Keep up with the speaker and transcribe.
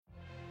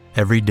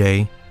Every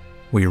day,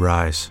 we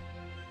rise,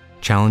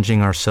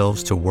 challenging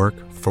ourselves to work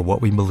for what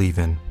we believe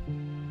in.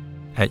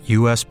 At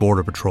U.S.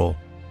 Border Patrol,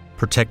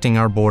 protecting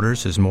our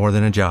borders is more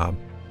than a job.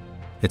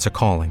 It's a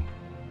calling.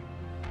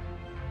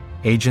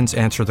 Agents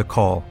answer the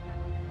call,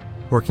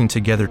 working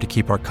together to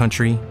keep our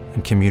country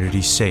and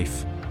communities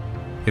safe.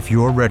 If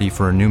you're ready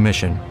for a new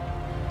mission,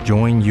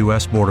 join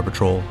U.S. Border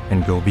Patrol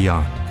and go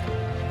beyond.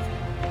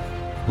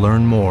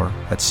 Learn more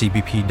at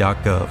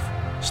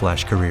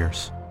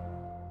cbp.gov/careers.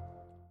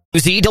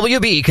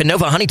 ZWB,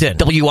 Canova Huntington,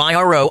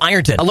 WIRO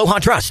Ironton, Aloha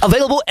Trust.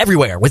 Available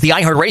everywhere with the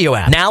iHeartRadio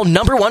app. Now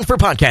 #1 for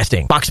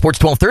podcasting. Fox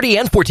Sports 1230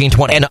 and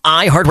 1420. And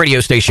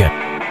iHeartRadio station.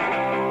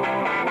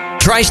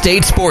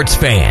 Tri-State sports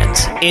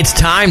fans, it's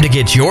time to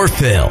get your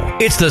fill.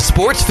 It's the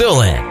Sports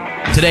Fill-In.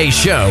 Today's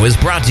show is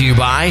brought to you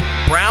by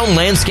Brown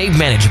Landscape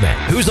Management,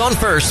 Who's on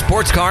First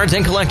Sports Cards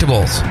and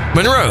Collectibles,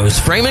 Monroe's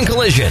Frame and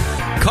Collision,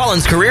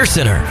 Collins Career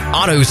Center,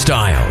 Auto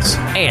Styles,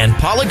 and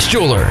Pollock's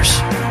Jewelers.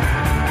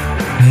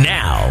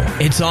 Now,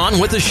 it's on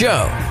with the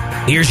show.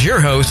 Here's your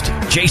host,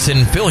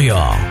 Jason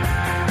Filial.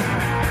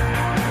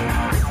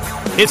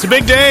 It's a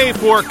big day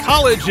for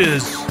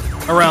colleges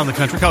around the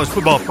country, college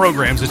football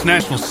programs. It's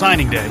National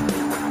Signing Day.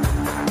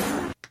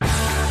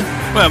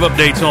 We'll have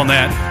updates on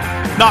that.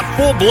 Not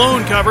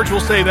full-blown coverage. We'll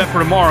save that for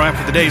tomorrow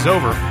after the day's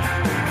over.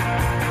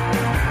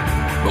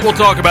 But we'll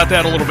talk about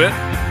that a little bit.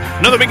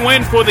 Another big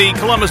win for the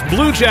Columbus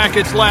Blue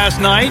Jackets last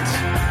night.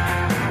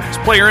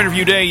 Player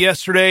interview day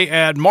yesterday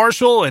at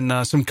Marshall,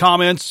 and some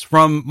comments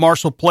from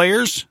Marshall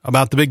players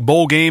about the big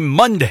bowl game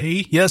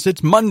Monday. Yes,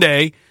 it's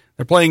Monday.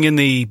 They're playing in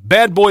the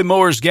Bad Boy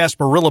Mowers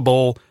Gasparilla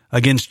Bowl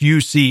against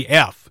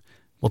UCF.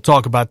 We'll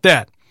talk about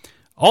that.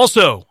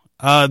 Also,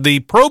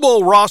 the Pro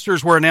Bowl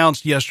rosters were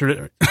announced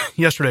yesterday.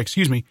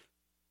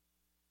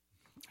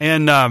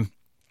 And, I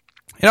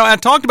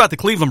talked about the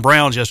Cleveland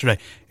Browns yesterday,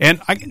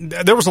 and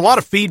there was a lot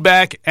of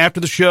feedback after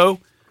the show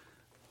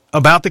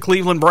about the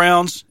Cleveland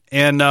Browns,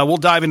 and we'll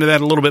dive into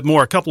that a little bit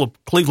more. A couple of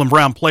Cleveland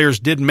Brown players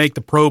did make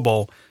the Pro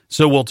Bowl,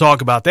 so we'll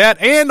talk about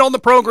that. And on the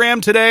program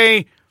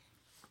today,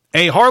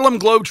 a Harlem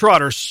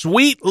Globetrotter,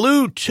 Sweet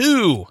Lou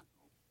 2,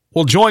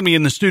 will join me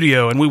in the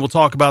studio, and we will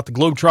talk about the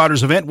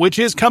Globetrotters event, which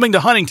is coming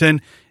to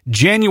Huntington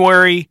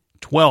January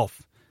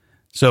 12th.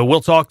 So we'll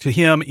talk to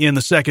him in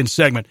the second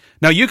segment.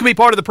 Now, you can be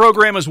part of the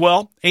program as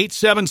well,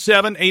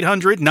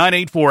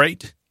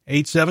 877-800-9848,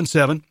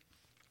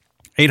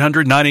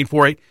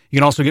 877-800-9848. You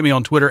can also get me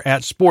on Twitter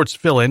at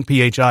SportsFillin,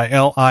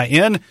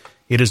 PhilIn.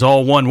 It is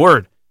all one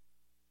word.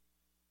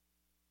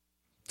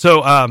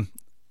 So,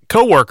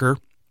 coworker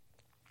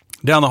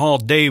down the hall,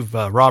 Dave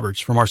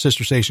Roberts from our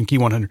sister station, Key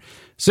 100,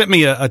 sent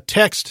me a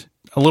text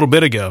a little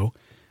bit ago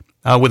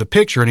with a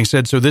picture, and he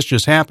said, so this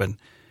just happened.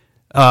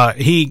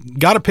 He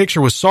got a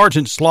picture with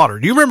Sergeant Slaughter.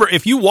 Do you remember,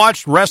 if you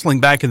watched wrestling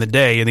back in the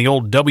day in the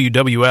old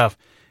WWF,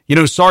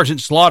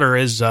 Sergeant Slaughter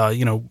is,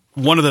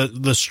 one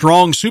of the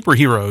strong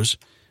superheroes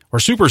or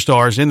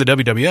superstars in the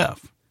WWF.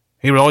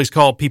 He would always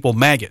call people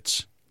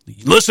maggots.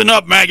 Listen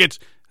up, maggots.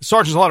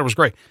 Sergeant Slaughter was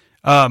great.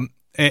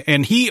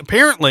 And he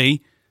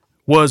apparently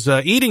was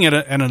eating at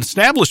an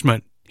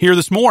establishment here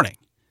this morning.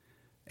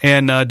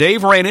 And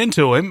Dave ran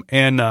into him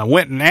and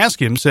went and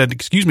asked him, said,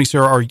 excuse me,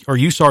 sir, are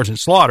you Sergeant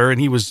Slaughter? And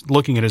he was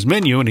looking at his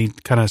menu, and he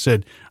kind of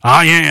said,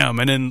 I am,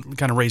 and then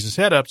kind of raised his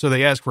head up. So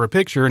they asked for a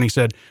picture, and he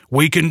said,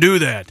 we can do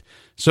that.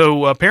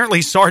 So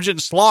apparently Sergeant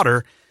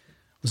Slaughter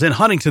was in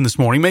Huntington this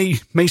morning.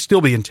 May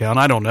still be in town.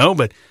 I don't know,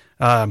 but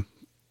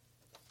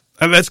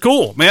that's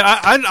cool, man.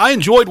 I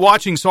enjoyed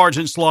watching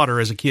Sergeant Slaughter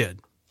as a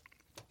kid.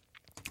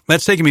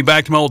 That's taking me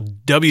back to my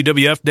old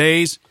WWF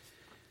days.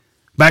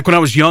 Back when I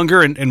was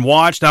younger and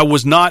watched, I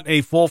was not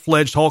a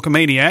full-fledged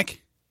Hulkamaniac.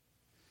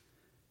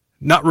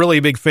 Not really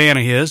a big fan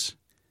of his.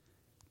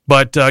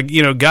 But,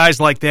 guys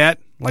like that,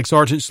 like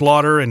Sergeant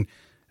Slaughter, and,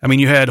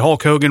 you had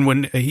Hulk Hogan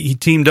when he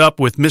teamed up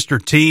with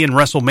Mr. T in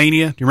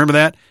WrestleMania. Do you remember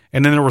that?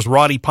 And then there was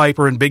Roddy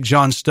Piper and Big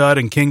John Studd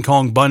and King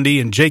Kong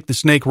Bundy and Jake the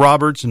Snake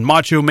Roberts and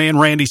Macho Man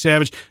Randy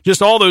Savage.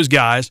 Just all those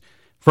guys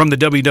from the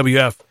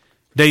WWF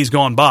days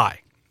gone by.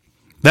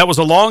 That was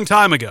a long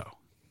time ago.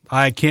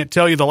 I can't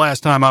tell you the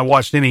last time I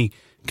watched any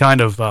kind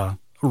of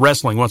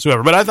wrestling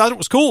whatsoever. But I thought it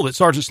was cool that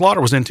Sergeant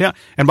Slaughter was in town.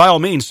 And by all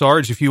means,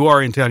 Sarge, if you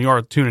are in town, you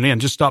are tuning in,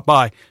 just stop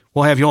by.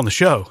 We'll have you on the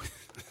show.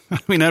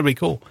 That'd be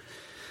cool.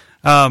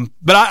 But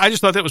I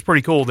just thought that was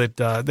pretty cool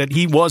that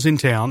he was in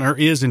town, or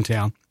is in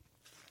town.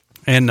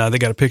 And they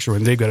got a picture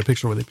with him. They've got a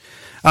picture with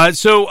him.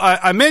 So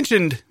I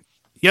mentioned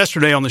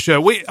yesterday on the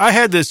show, I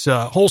had this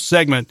whole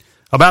segment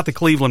about the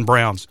Cleveland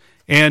Browns.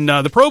 And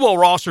the Pro Bowl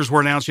rosters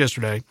were announced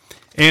yesterday.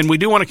 And we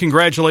do want to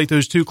congratulate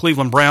those two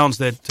Cleveland Browns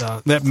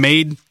that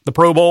made the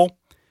Pro Bowl.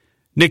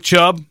 Nick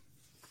Chubb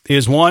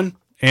is one,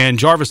 and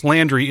Jarvis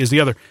Landry is the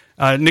other.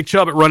 Nick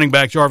Chubb at running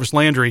back, Jarvis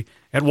Landry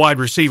at wide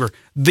receiver.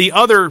 The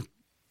other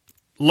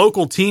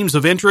local teams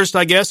of interest,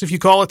 I guess, if you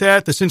call it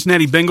that, the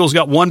Cincinnati Bengals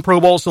got one Pro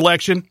Bowl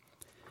selection.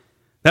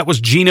 That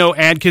was Geno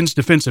Adkins,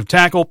 defensive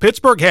tackle.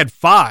 Pittsburgh had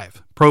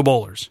 5 Pro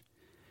Bowlers.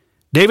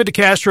 David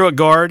DeCastro at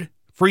guard.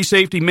 Free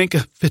safety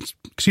Minka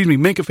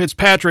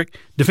Fitzpatrick,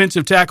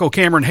 defensive tackle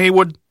Cameron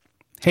Hayward,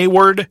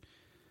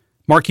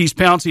 Marquise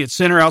Pouncey at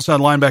center, outside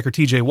linebacker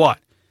T.J. Watt.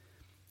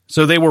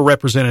 So they were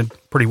represented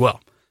pretty well.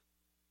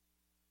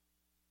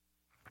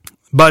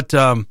 But,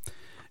 the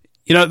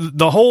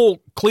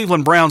whole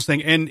Cleveland Browns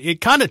thing, and it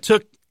kind of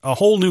took a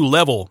whole new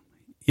level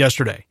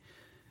yesterday.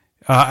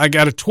 I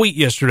got a tweet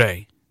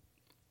yesterday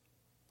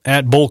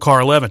at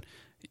BullCar11.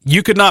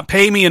 You could not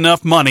pay me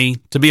enough money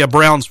to be a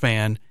Browns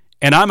fan,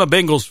 and I'm a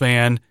Bengals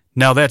fan.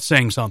 Now that's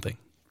saying something.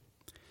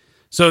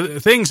 So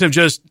things have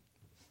just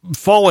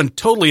fallen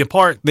totally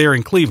apart there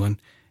in Cleveland.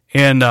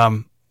 And,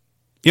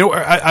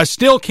 I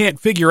still can't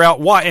figure out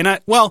why. And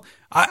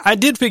I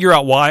did figure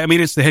out why. I mean,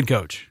 it's the head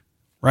coach,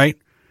 right?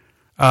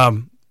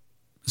 Some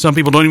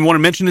people don't even want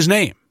to mention his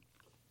name.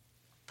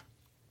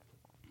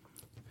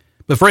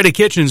 But Freddie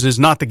Kitchens is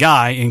not the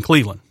guy in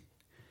Cleveland.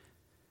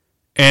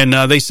 And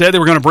they said they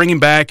were going to bring him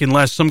back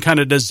unless some kind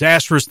of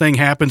disastrous thing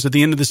happens at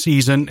the end of the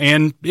season,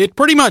 and it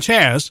pretty much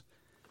has.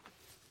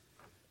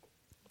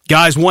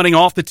 Guys wanting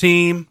off the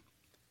team,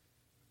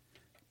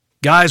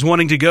 guys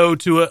wanting to go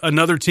to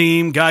another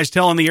team, guys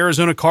telling the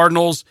Arizona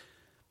Cardinals,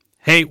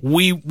 hey,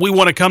 we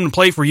want to come and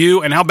play for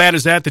you, and how bad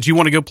is that you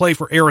want to go play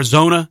for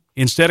Arizona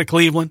instead of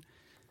Cleveland?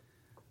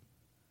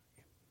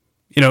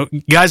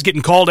 Guys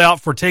getting called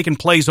out for taking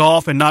plays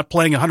off and not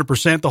playing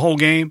 100% the whole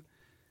game.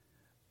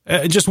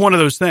 Just one of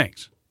those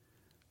things.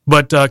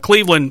 But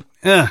Cleveland,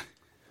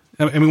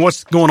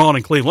 what's going on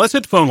in Cleveland? Let's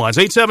hit the phone lines.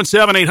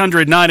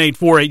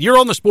 877-800-9848. You're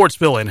on the Sports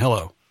Fill-In.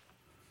 Hello.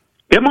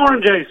 Good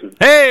morning, Jason.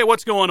 Hey,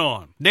 what's going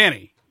on?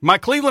 Danny, my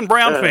Cleveland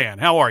Brown fan.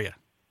 How are you?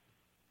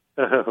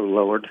 Oh,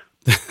 Lord.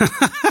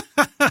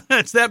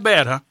 It's that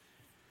bad, huh?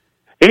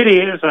 It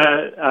is.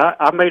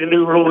 I made a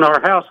new rule in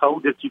our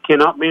household that you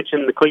cannot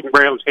mention the Cleveland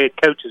Browns head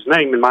coach's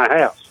name in my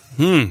house.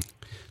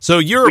 So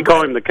we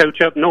call him the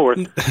coach up north.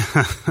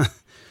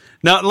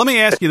 Now, let me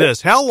ask you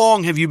this. How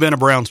long have you been a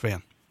Browns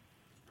fan?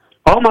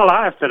 All my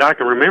life that I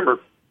can remember.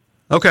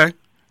 Okay.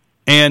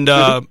 And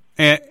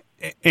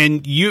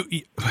you,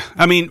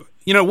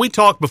 we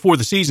talked before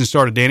the season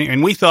started, Danny,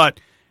 and we thought,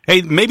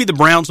 hey, maybe the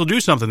Browns will do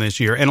something this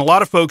year. And a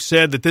lot of folks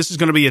said that this is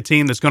going to be a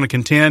team that's going to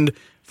contend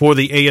for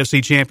the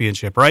AFC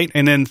Championship, right?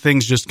 And then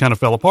things just kind of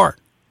fell apart.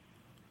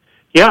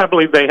 Yeah, I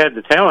believe they had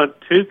the talent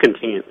to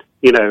contend,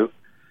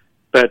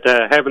 but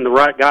having the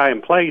right guy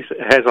in place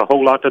has a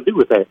whole lot to do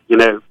with that,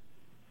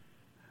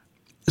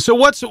 So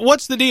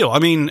what's the deal? I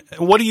mean,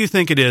 what do you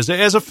think it is?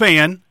 As a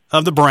fan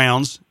of the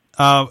Browns,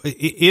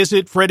 is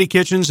it Freddie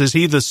Kitchens? Is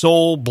he the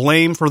sole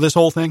blame for this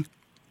whole thing?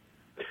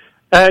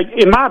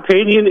 In my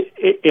opinion,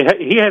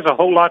 he has a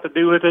whole lot to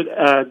do with it.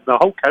 The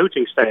whole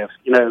coaching staff,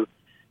 some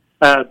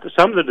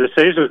of the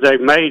decisions they've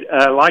made,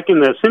 like in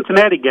the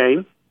Cincinnati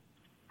game,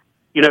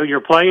 you're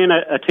playing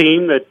a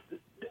team that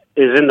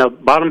is in the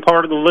bottom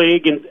part of the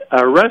league in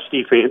rush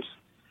defense,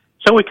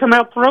 so we come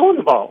out throwing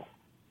the ball.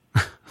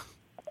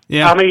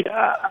 Yeah, I mean,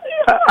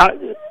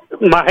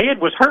 my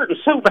head was hurting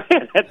so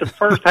bad at the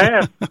first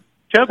half.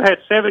 Chubb had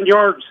 7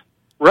 yards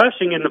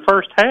rushing in the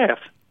first half.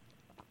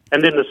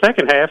 And then the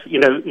second half,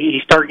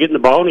 he started getting the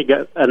ball and he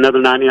got another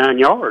 99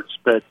 yards.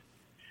 But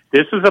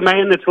this is a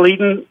man that's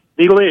leading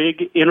the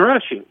league in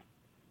rushing.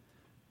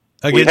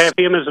 We have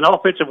him as an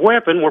offensive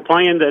weapon. We're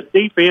playing the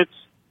defense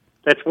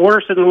that's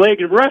worse in the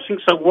league in rushing.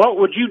 So what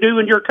would you do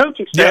in your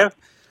coaching staff?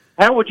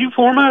 Yeah. How would you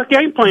form a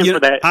game plan for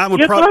that? I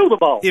would throw the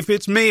ball. If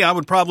it's me, I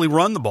would probably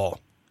run the ball,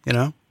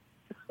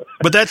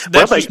 But that's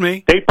just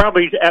me. They'd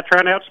probably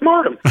try to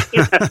outsmart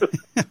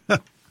him.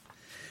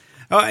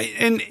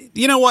 And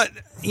you know what?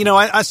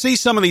 I see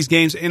some of these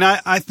games, and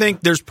I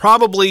think there's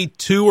probably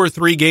 2 or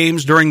 3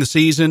 games during the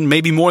season,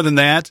 maybe more than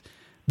that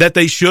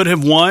they should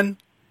have won,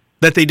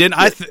 that they didn't.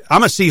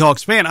 I'm a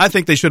Seahawks fan. I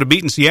think they should have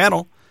beaten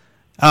Seattle.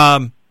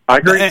 I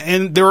agree.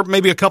 And there were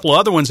maybe a couple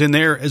other ones in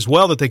there as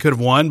well that they could have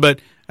won, but,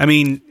 I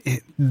mean,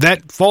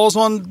 that falls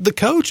on the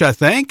coach, I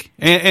think.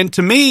 And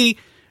to me,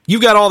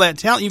 you've got all that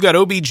talent. You've got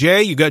OBJ,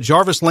 you've got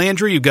Jarvis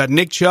Landry, you've got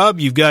Nick Chubb,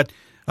 you've got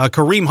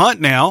Kareem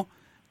Hunt now.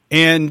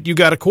 And you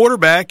got a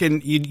quarterback,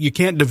 and you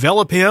can't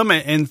develop him,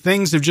 and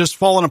things have just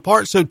fallen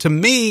apart. So to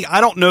me, I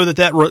don't know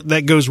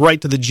that goes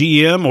right to the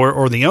GM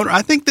or the owner.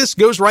 I think this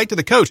goes right to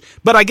the coach.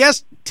 But I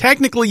guess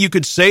technically you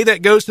could say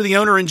that goes to the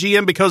owner and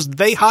GM because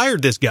they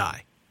hired this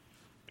guy.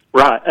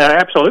 Right,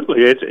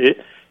 absolutely.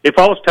 It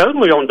falls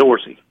totally on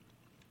Dorsey,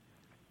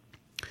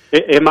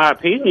 in my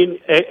opinion.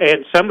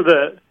 And some of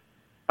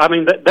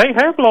they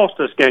have lost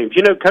us games.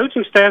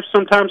 Coaching staffs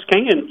sometimes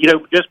can,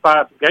 just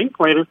by game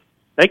planning.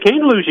 They can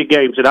lose you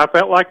games, and I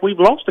felt like we've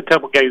lost a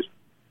couple games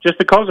just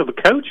because of the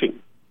coaching.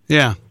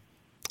 Yeah.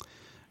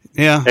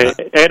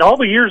 And all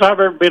the years I've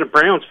ever been a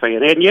Browns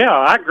fan, and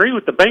I agree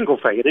with the Bengal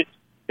fan.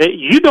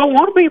 You don't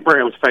want to be a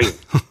Browns fan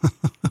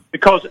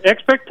because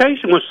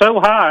expectation was so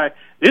high.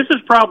 This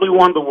is probably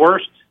one of the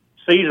worst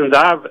seasons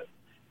I've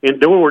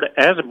endured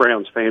as a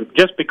Browns fan,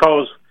 just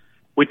because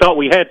we thought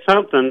we had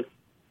something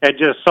and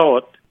just saw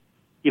it,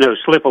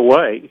 slip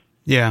away.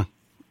 Yeah.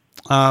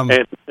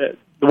 And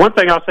the one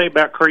thing I'll say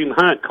about Kareem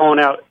Hunt calling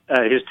out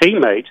his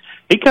teammates,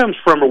 he comes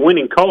from a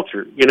winning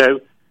culture.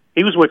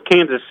 He was with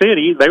Kansas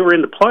City. They were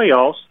in the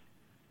playoffs.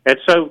 And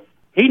so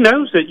he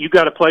knows that you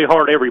got to play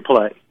hard every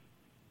play.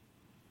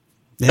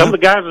 Yeah. Some of the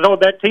guys that on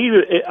that team,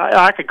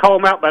 I could call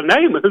them out by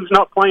name, who's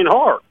not playing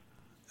hard.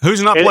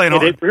 Who's not playing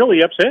hard? It's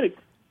really upsetting.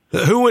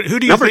 Who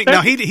do you Number think? 7.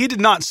 Now, he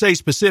did not say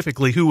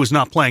specifically who was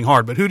not playing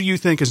hard, but who do you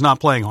think is not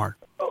playing hard?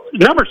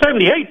 Number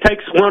 78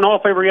 takes one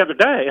off every other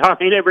day.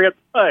 Every other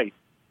play.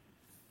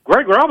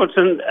 Greg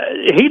Robinson,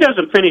 he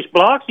doesn't finish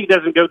blocks. He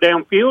doesn't go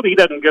downfield. He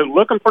doesn't go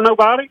looking for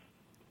nobody.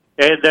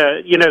 And,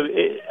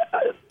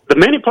 the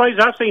many plays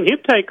I've seen him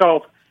take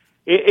off,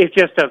 it's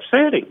just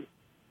upsetting,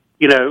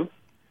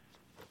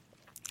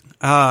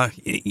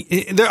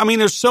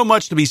 There's so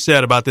much to be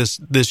said about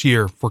this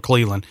year for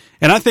Cleveland,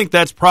 and I think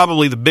that's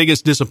probably the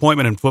biggest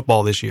disappointment in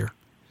football this year.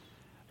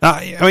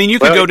 You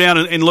could go down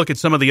and look at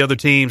some of the other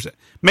teams.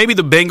 Maybe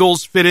the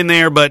Bengals fit in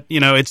there, but,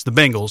 it's the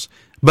Bengals.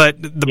 But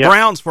the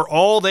Browns, for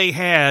all they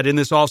had in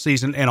this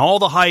offseason and all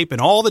the hype and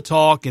all the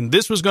talk, and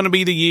this was going to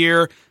be the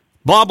year,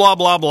 blah, blah,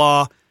 blah,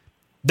 blah,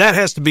 that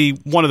has to be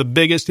one of the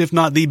biggest, if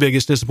not the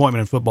biggest,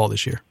 disappointment in football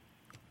this year.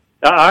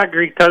 I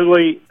agree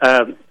totally.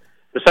 The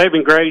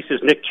saving grace is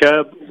Nick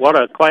Chubb. What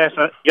a class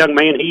young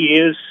man he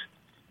is.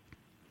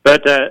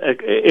 But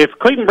if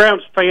Cleveland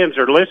Browns fans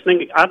are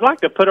listening, I'd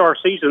like to put our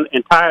season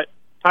and tie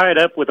it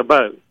up with a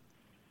bow.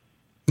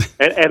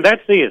 and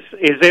that's this,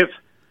 is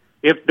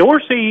if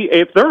Dorsey,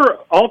 if their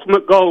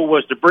ultimate goal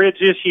was to bridge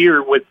this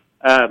year with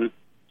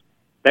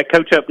that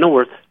coach up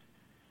north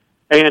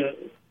and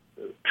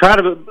try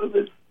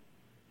to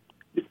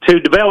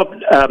develop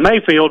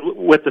Mayfield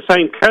with the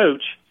same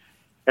coach,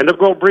 and they're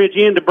going to bridge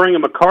in to bring a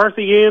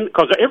McCarthy in,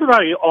 because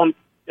everybody on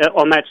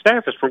that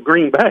staff is from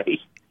Green Bay.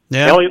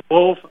 Yeah. Elliott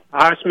Wolf,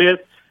 Highsmith,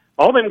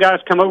 all them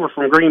guys come over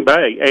from Green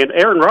Bay, and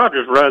Aaron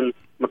Rodgers run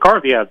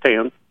McCarthy out of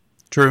town.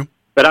 True.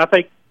 But I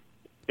think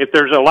if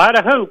there's a lot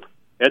of hope,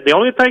 the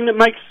only thing that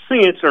makes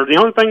sense, or the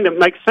only thing that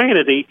makes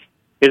sanity,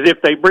 is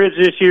if they bridge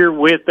this year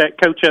with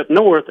that coach up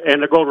north,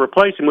 and they're going to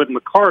replace him with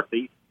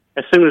McCarthy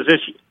as soon as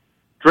this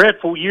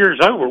dreadful year's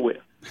over with.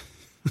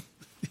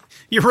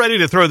 You're ready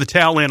to throw the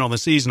towel in on the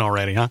season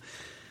already, huh?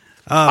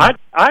 I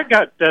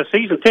got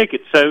season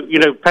tickets, so,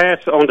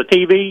 pass on the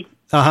TV.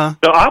 Uh-huh.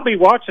 So I'll be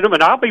watching them,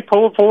 and I'll be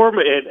pulling for them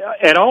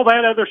and all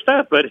that other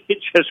stuff, but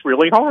it's just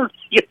really hard.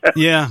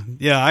 Yeah,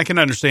 I can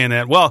understand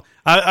that. Well,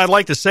 I'd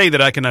like to say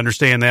that I can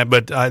understand that,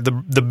 but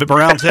the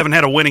Browns haven't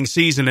had a winning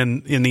season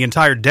in the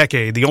entire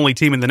decade, the only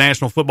team in the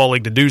National Football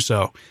League to do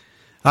so.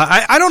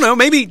 I don't know.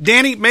 Maybe,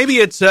 Danny,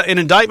 it's an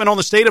indictment on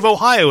the state of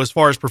Ohio as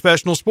far as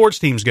professional sports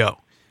teams go.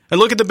 And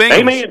look at the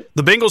Bengals. Amen.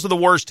 The Bengals are the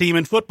worst team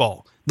in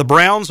football. The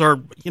Browns are,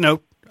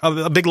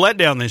 a big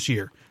letdown this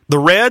year. The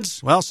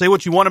Reds, well, say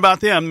what you want about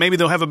them. Maybe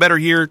they'll have a better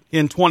year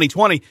in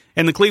 2020.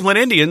 And the Cleveland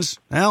Indians,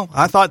 well,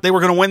 I thought they were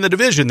going to win the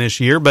division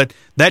this year, but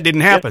that didn't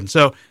happen.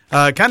 So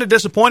kind of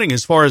disappointing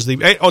as far as I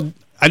didn't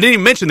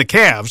even mention the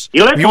Cavs.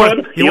 You left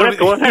one. You want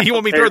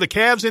me to throw the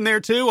Cavs in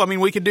there too? I mean,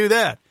 we could do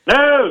that.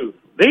 No,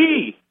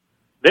 the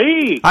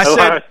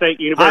Ohio State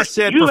University. I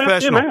said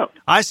professional.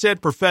 I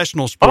said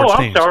professional sports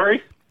teams. Oh, I'm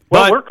sorry.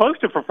 Well, we're close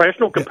to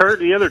professional compared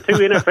to the other two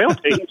NFL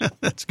teams.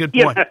 That's a good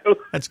point.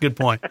 That's a good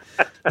point.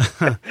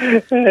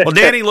 Well,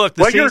 Danny, look.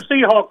 You're a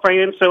Seahawk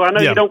fan, so I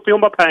know you don't feel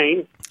my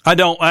pain. I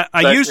don't.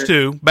 I used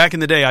to. Back in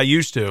the day, I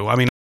used to. I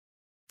mean,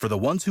 for the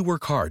ones who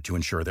work hard to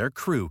ensure their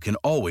crew can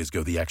always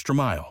go the extra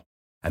mile,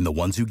 and the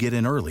ones who get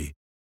in early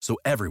so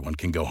everyone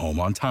can go home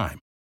on time,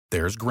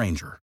 there's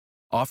Grainger,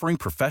 offering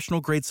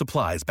professional-grade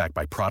supplies backed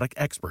by product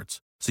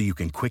experts so you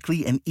can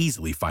quickly and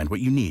easily find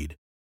what you need.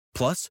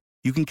 Plus,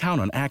 you can count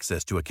on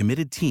access to a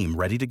committed team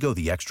ready to go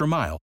the extra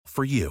mile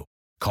for you.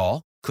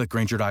 Call, click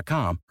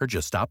Grainger.com, or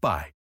just stop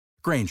by.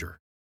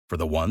 Grainger, for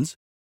the ones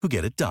who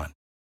get it done.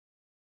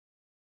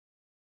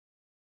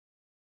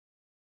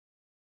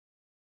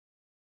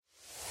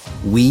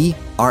 We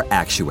are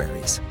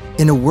actuaries.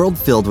 In a world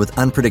filled with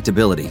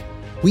unpredictability,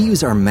 we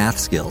use our math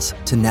skills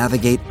to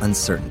navigate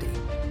uncertainty.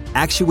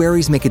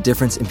 Actuaries make a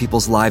difference in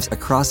people's lives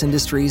across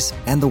industries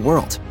and the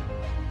world.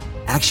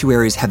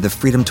 Actuaries have the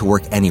freedom to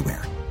work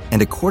anywhere.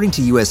 And according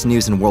to U.S.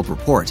 News & World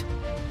Report,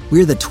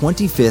 we're the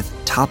 25th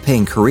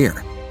top-paying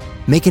career.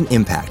 Make an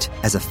impact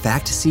as a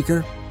fact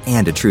seeker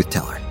and a truth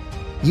teller.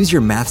 Use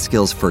your math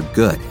skills for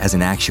good as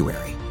an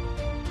actuary.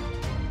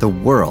 The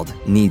world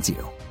needs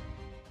you.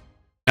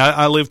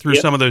 I lived through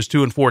some of those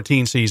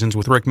 2-14 seasons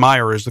with Rick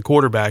Meyer as the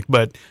quarterback,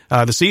 but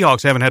the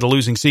Seahawks haven't had a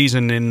losing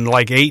season in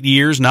like 9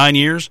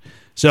 years.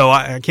 So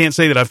I can't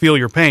say that I feel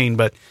your pain,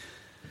 but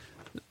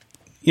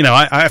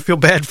I feel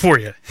bad for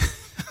you.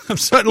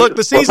 Look,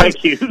 the season. Well,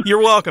 thank you.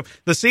 You're welcome.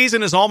 The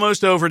season is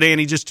almost over,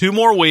 Danny. Just 2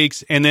 more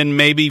weeks, and then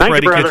maybe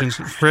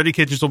Freddie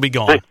Kitchens will be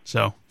gone.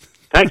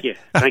 Thank you.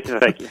 Don't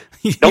say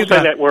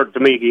that word to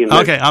me again.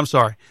 Okay, I'm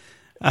sorry.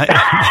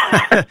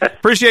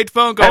 Appreciate the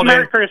phone call.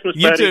 Merry Christmas,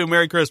 buddy. You too.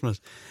 Merry Christmas.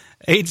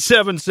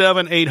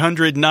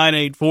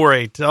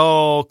 877-800-9848.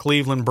 Oh,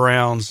 Cleveland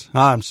Browns.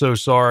 I'm so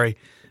sorry.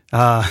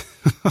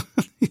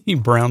 You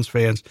Browns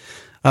fans.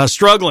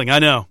 Struggling, I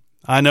know.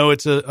 I know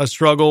it's a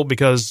struggle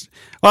because,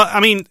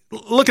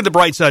 look at the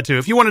bright side, too.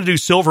 If you want to do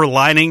silver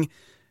lining,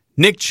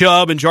 Nick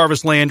Chubb and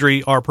Jarvis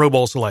Landry are Pro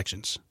Bowl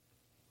selections.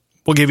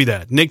 We'll give you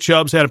that. Nick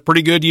Chubb's had a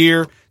pretty good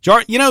year.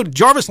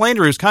 Jarvis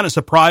Landry was kind of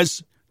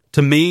surprised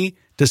to me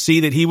to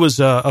see that he was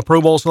a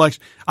Pro Bowl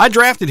selection. I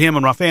drafted him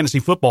in my fantasy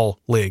football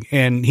league,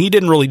 and he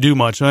didn't really do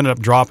much. So I ended up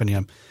dropping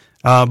him.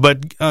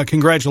 But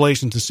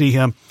congratulations to see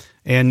him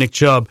and Nick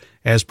Chubb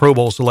as Pro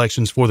Bowl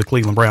selections for the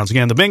Cleveland Browns.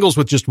 Again, the Bengals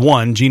with just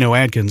one, Geno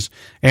Atkins.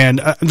 And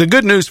the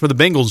good news for the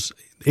Bengals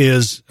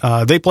is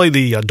they play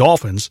the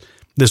Dolphins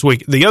this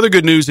week. The other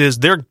good news is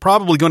they're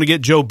probably going to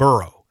get Joe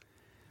Burrow.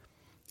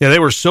 Yeah, they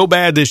were so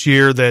bad this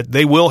year that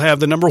they will have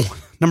the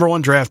number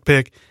one draft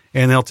pick,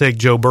 and they'll take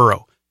Joe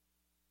Burrow.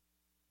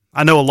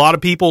 I know a lot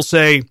of people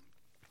say,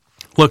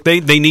 look, they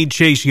need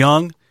Chase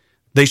Young.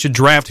 They should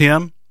draft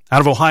him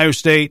out of Ohio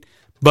State.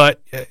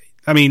 But,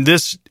 I mean,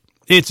 it's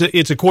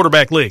a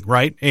quarterback league,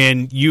 right?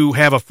 And you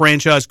have a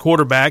franchise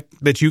quarterback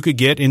that you could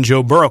get in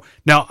Joe Burrow.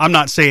 Now, I'm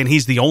not saying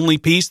he's the only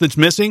piece that's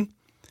missing.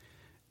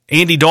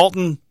 Andy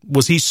Dalton,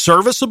 was he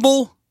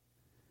serviceable?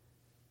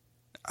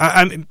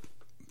 I mean,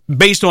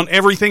 based on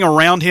everything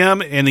around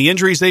him and the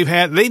injuries they've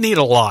had, they need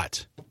a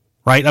lot,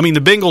 right? I mean,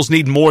 the Bengals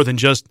need more than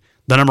just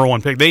the number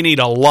one pick. They need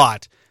a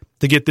lot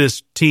to get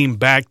this team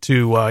back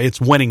to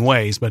its winning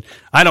ways, but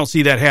I don't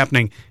see that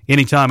happening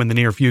anytime in the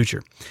near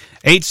future.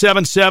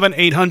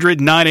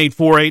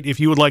 877-800-9848 if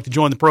you would like to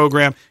join the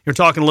program. You're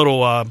talking a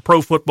little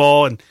pro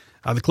football and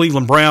the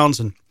Cleveland Browns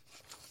and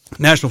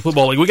National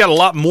Football League. We got a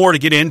lot more to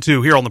get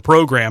into here on the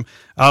program.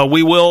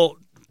 We will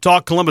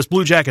talk Columbus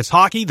Blue Jackets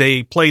hockey.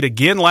 They played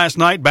again last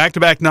night,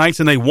 back-to-back nights,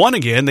 and they won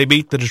again. They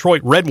beat the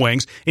Detroit Red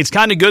Wings. It's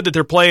kind of good that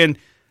they're playing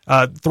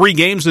 3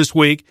 games this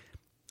week.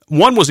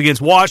 One was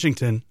against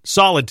Washington,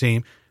 solid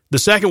team. The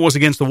second was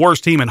against the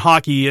worst team in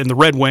hockey in the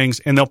Red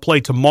Wings, and they'll play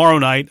tomorrow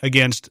night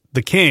against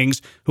the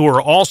Kings, who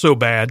are also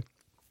bad.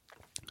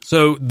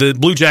 So the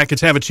Blue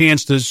Jackets have a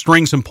chance to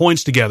string some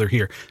points together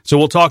here. So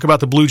we'll talk about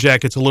the Blue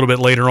Jackets a little bit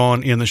later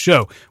on in the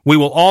show. We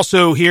will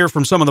also hear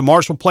from some of the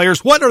Marshall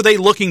players. What are they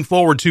looking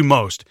forward to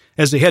most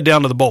as they head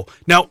down to the bowl?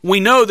 Now, we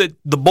know that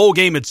the bowl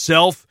game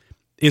itself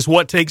is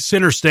what takes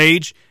center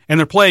stage, and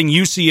they're playing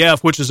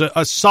UCF, which is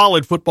a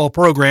solid football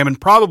program,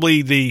 and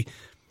probably the,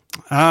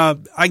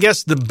 I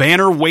guess, the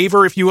banner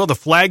waver, if you will, the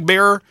flag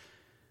bearer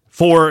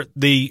for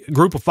the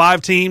group of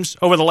 5 teams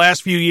over the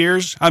last few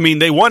years. I mean,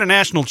 they won a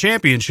national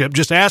championship.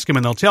 Just ask them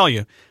and they'll tell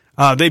you.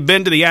 They've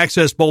been to the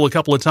Access Bowl a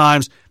couple of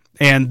times,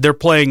 and they're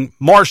playing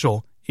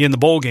Marshall in the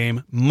bowl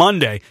game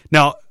Monday.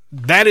 Now,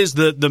 that is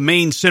the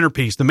main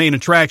centerpiece, the main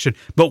attraction.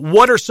 But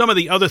what are some of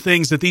the other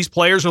things that these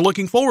players are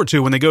looking forward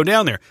to when they go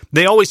down there?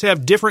 They always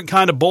have different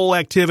kind of bowl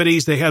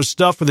activities. They have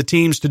stuff for the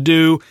teams to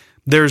do.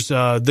 There's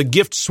the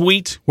gift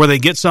suite where they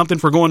get something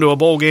for going to a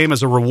bowl game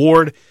as a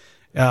reward.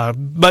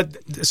 But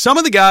some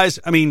of the guys,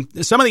 I mean,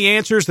 some of the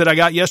answers that I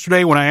got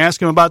yesterday when I asked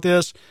them about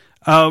this,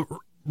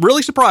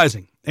 really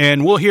surprising.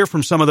 And we'll hear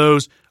from some of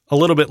those a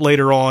little bit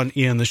later on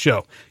in the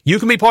show. You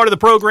can be part of the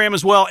program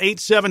as well,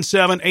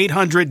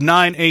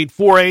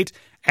 877-800-9848.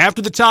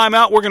 After the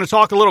timeout, we're going to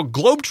talk a little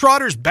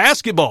Globetrotters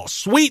basketball.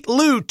 Sweet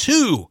Lou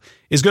 2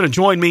 is going to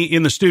join me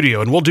in the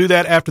studio, and we'll do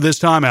that after this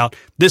timeout.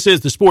 This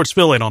is the Sports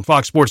Fill-In on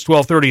Fox Sports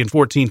 1230 and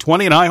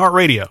 1420 and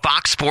iHeartRadio.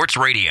 Fox Sports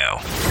Radio.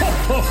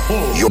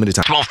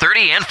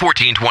 1230 and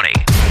 1420.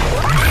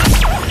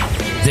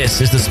 This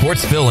is the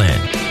Sports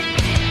Fill-In.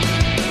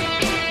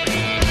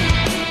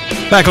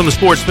 Back on the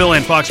Sports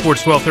Fill-In, Fox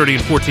Sports 1230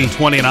 and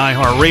 1420 and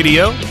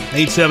iHeartRadio.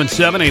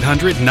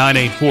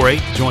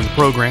 877-800-9848 to join the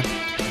program.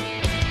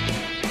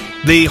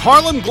 The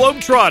Harlem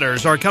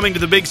Globetrotters are coming to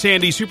the Big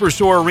Sandy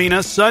Superstore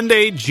Arena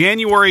Sunday,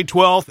 January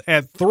 12th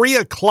at 3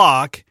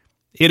 o'clock.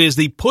 It is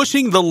the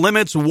Pushing the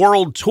Limits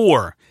World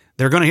Tour.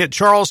 They're going to hit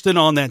Charleston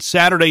on that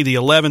Saturday, the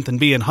 11th, and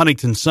be in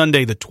Huntington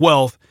Sunday, the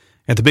 12th,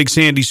 at the Big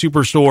Sandy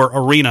Superstore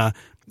Arena.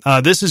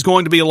 This is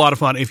going to be a lot of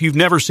fun. If you've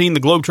never seen the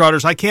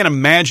Globetrotters, I can't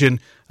imagine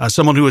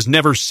someone who has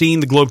never seen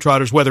the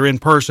Globetrotters, whether in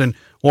person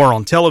or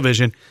on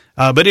television.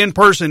 But in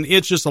person,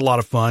 it's just a lot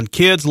of fun.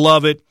 Kids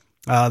love it.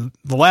 The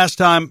last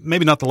time,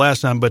 maybe not the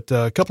last time, but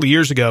a couple of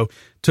years ago,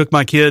 took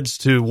my kids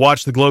to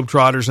watch the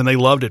Globetrotters, and they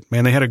loved it.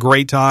 Man, they had a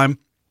great time.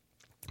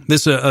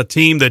 This is a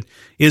team that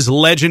is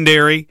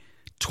legendary,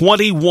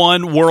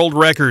 21 world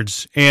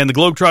records, and the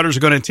Globetrotters are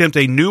going to attempt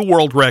a new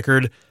world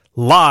record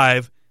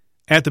live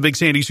at the Big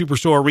Sandy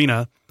Superstore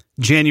Arena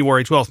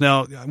January 12th.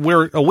 Now,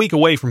 we're a week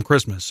away from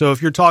Christmas, so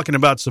if you're talking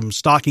about some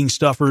stocking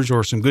stuffers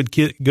or some good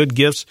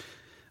gifts,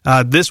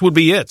 this would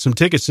be it. Some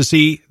tickets to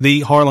see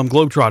the Harlem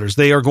Globetrotters.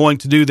 They are going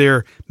to do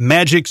their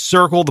Magic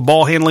Circle, the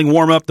ball handling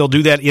warm-up. They'll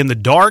do that in the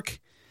dark,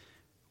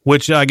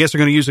 which I guess they're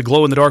going to use a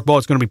glow-in-the-dark ball.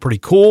 It's going to be pretty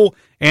cool.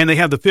 And they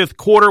have the fifth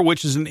quarter,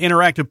 which is an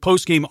interactive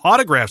post-game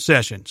autograph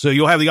session. So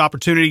you'll have the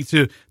opportunity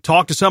to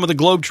talk to some of the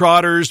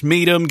Globetrotters,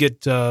 meet them,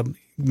 get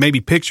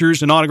maybe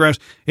pictures and autographs.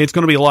 It's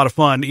going to be a lot of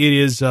fun. It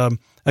is,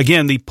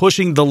 again, the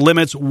Pushing the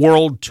Limits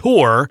World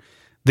Tour.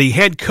 The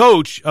head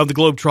coach of the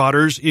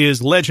Globetrotters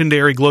is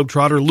legendary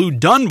Globetrotter Lou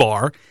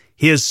Dunbar.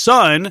 His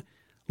son,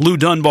 Lou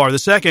Dunbar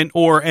II,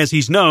 or as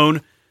he's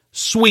known,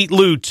 Sweet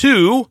Lou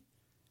 2,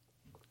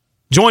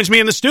 joins me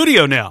in the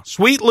studio now.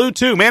 Sweet Lou,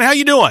 too. Man, how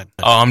you doing?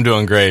 Oh, I'm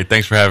doing great.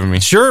 Thanks for having me.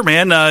 Sure,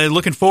 man.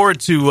 Looking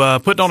forward to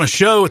putting on a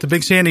show at the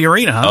Big Sandy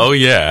Arena, huh? Oh,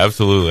 yeah,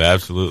 absolutely,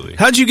 absolutely.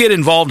 How'd you get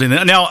involved in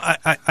it? Now,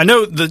 I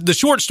know the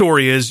short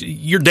story is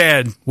your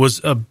dad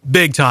was a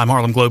big-time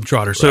Harlem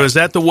Globetrotter. Right. So is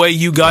that the way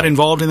you got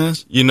involved in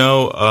this?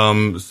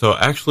 So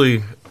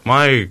actually,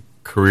 my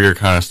career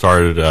kind of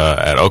started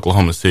at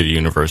Oklahoma City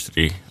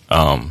University.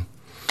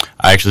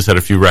 I actually set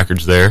a few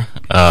records there.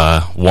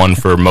 One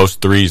for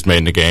most threes made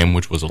in the game,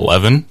 which was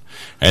 11,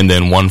 and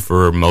then one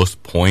for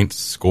most points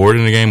scored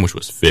in the game, which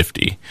was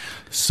 50.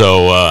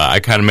 So I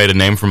kind of made a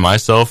name for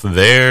myself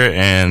there,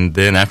 and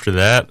then after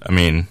that, I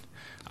mean,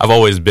 I've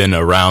always been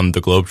around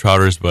the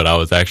Globetrotters, but I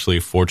was actually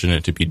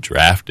fortunate to be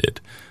drafted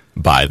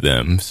by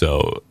them.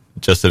 So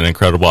just an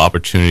incredible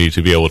opportunity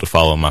to be able to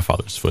follow my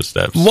father's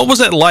footsteps. What was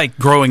that like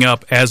growing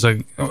up as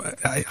I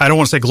don't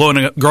want to say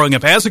growing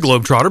up as a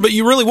Globetrotter, but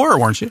you really were,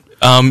 weren't you?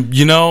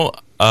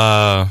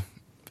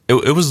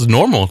 It was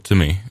normal to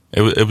me.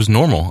 It was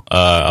normal.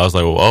 I was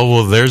like,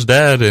 well, there's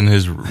Dad in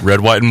his red,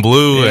 white, and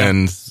blue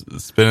and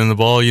spinning the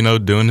ball,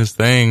 doing his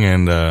thing.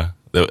 And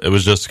it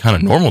was just kind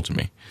of normal to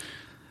me.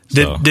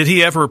 Did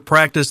he ever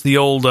practice the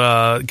old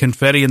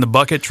confetti in the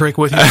bucket trick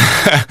with you?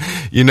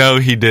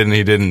 He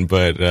didn't.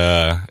 But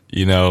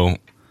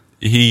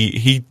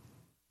he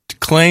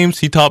claims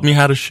he taught me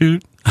how to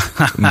shoot,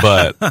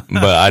 but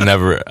I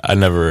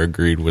never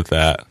agreed with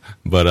that.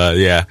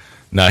 But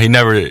no, he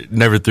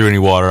never threw any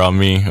water on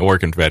me or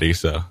confetti.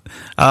 So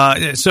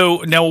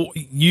now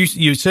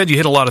you said you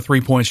hit a lot of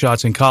 3-point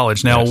shots in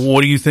college. Now, yes.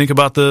 What do you think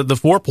about the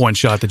 4-point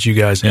shot that you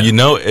guys had?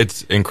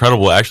 It's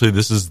incredible. Actually,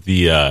 this is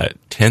the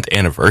 10th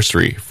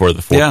anniversary for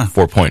the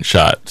 4-point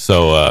shot.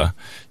 So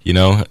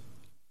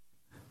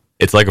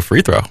it's like a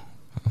free throw.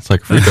 It's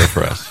like a free throw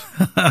for us.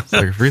 It's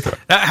like a free throw.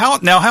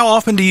 How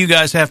often do you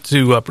guys have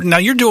to? Now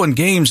you're doing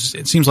games.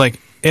 It seems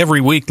like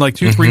every week, like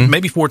 2, 3,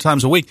 maybe 4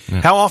 times a week.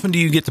 Yeah. How often do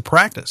you get to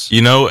practice?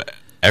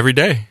 Every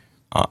day.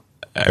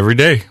 Every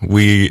day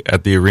we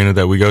at the arena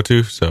that we go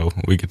to, so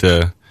we get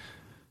to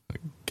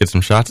get some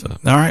shots up.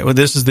 All right. Well,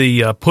 this is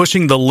the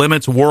Pushing the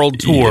Limits World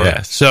Tour.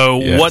 Yes. So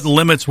what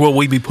limits will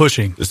we be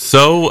pushing?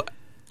 So,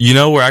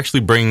 we're actually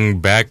bringing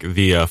back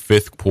the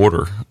fifth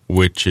quarter,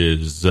 which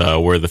is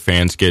where the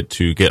fans get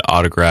to get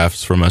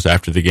autographs from us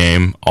after the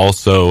game.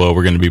 Also,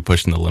 we're going to be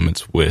pushing the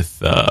limits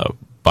with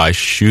by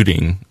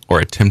shooting or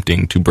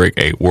attempting to break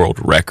a world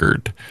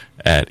record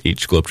at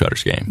each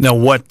Globetrotters game. Now,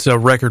 what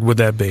record would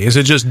that be? Is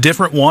it just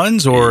different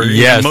ones? Or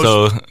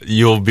so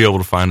you'll be able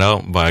to find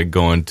out by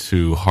going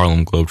to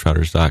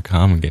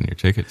HarlemGlobetrotters.com and getting your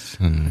tickets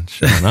and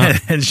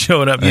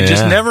showing up. You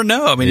just never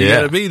know. I mean, you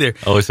got to be there.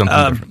 Always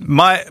something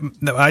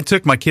different. I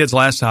took my kids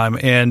last time,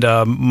 and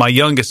my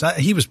youngest,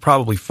 he was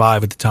probably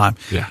 5 at the time.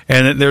 Yeah.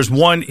 And there's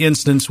one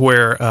instance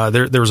where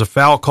there was a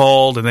foul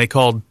called, and they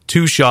called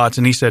 2 shots,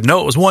 and he said,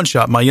 no, it was 1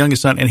 shot, my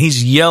youngest son, and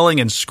he's yelling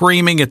and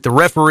screaming at the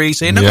referee,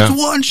 saying, no, it's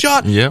 1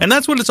 shot. Yep. And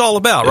that's what it's all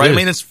about, right? I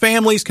mean, it's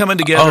families coming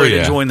together and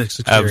enjoying this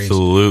experience.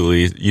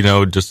 Absolutely.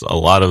 Just a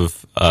lot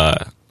of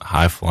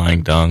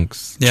high-flying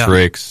dunks,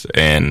 tricks,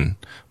 and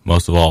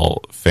most of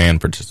all, fan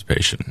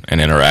participation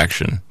and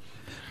interaction.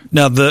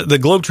 Now, the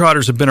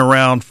Globetrotters have been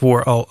around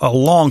for a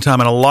long time,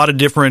 and a lot of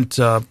different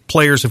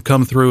players have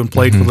come through and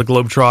played for the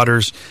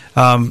Globetrotters.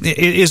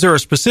 Is there a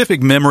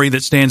specific memory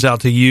that stands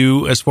out to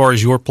you as far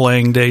as your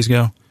playing days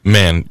go?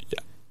 Man,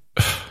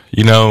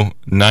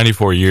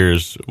 94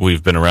 years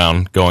we've been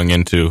around going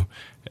into,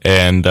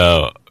 and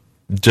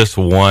just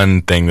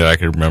one thing that I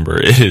can remember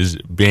is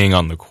being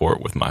on the court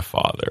with my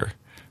father.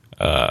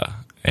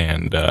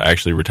 And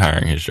actually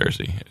retiring his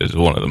jersey is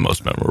one of the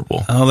most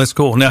memorable. Oh, that's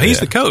cool. Now,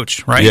 he's the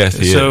coach, right? Yes,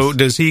 he is.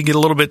 Does he get a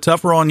little bit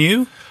tougher on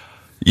you?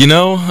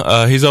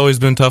 He's always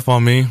been tough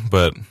on me,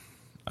 but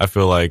I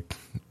feel like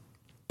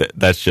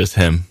that's just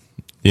him,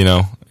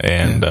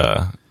 and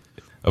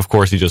of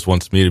course he just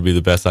wants me to be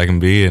the best I can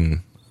be,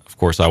 and of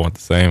course I want the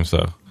same,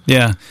 so.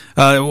 Yeah.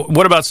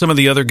 What about some of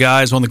the other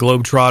guys on the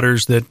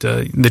Globetrotters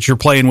that you're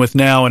playing with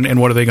now, and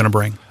what are they going to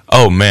bring?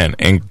 Oh, man,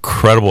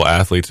 incredible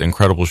athletes,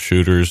 incredible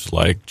shooters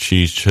like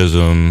Cheese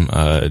Chisholm,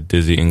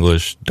 Dizzy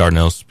English,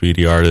 Darnell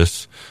Speedy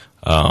Artist.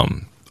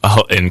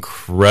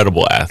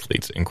 Incredible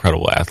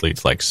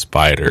athletes like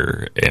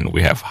Spider, and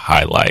we have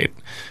Highlight,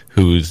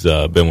 who's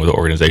been with the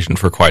organization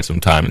for quite some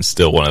time and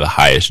still one of the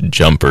highest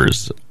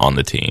jumpers on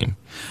the team.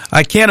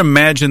 I can't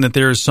imagine that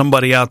there is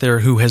somebody out there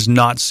who has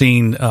not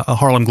seen a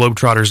Harlem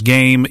Globetrotters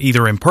game,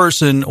 either in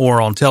person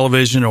or on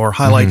television or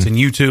highlights in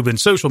YouTube, and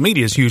social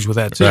media is huge with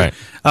that too. Right.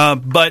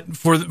 But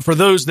for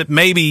those that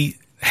maybe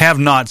have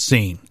not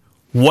seen,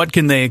 what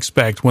can they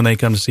expect when they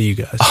come to see you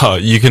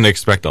guys? You can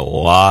expect a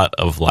lot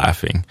of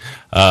laughing.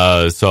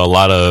 So a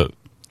lot of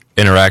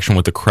interaction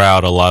with the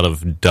crowd, a lot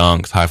of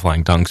dunks,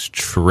 high-flying dunks,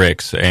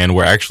 tricks, and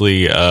we're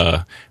actually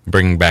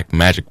bringing back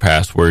Magic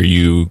Pass, where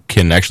you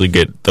can actually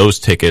get those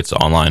tickets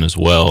online as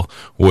well,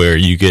 where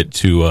you get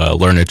to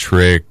learn a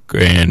trick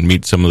and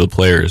meet some of the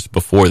players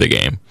before the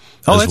game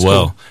as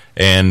well. Cool.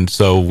 And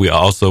so we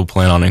also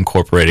plan on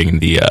incorporating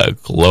the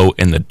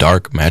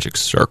glow-in-the-dark Magic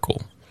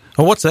Circle.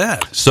 Oh, what's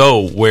that?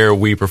 So where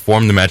we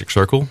perform the Magic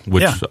Circle,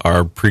 which is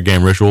our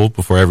pregame ritual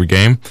before every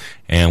game,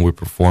 and we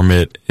perform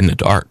it in the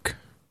dark.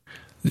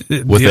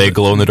 With a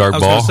glow-in-the-dark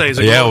ball. With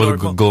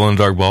a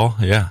glow-in-the-dark ball,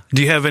 yeah.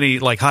 Do you have any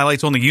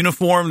highlights on the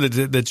uniform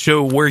that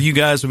show where you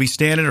guys will be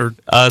standing? Or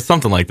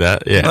something like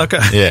that, yeah. Okay.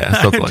 Yeah,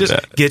 something like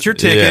that. Get your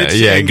tickets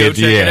and go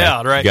check it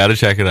out, right? Got to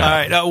check it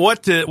out. All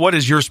right. What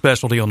is your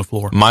specialty on the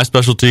floor? My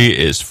specialty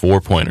is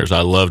 4-pointers.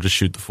 I love to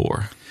shoot the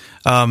 4.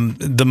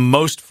 The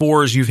most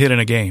 4s you've hit in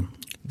a game?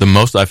 The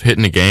most I've hit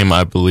in a game,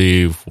 I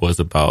believe, was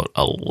about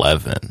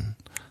 11.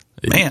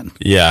 Man.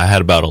 Yeah, I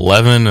had about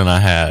 11, and I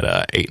had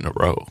 8 in a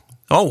row.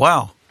 Oh,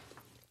 wow.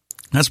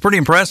 That's pretty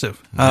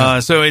impressive.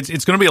 So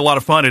it's going to be a lot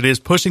of fun. It is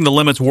Pushing the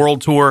Limits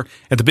World Tour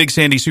at the Big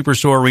Sandy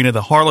Superstore Arena,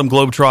 the Harlem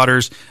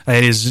Globetrotters.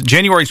 It is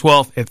January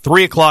 12th at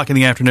 3 o'clock in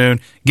the afternoon.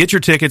 Get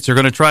your tickets. They're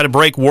going to try to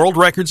break world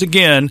records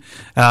again.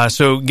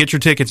 So get your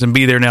tickets and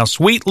be there now.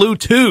 Sweet Lou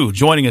 2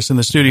 joining us in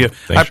the studio.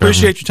 I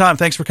appreciate your time.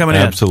 Thanks for coming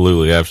in.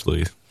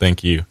 Absolutely.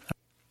 Thank you.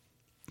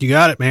 You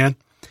got it, man.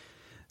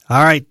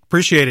 All right,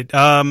 appreciate it.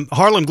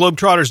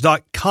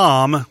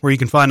 HarlemGlobetrotters.com, where you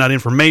can find out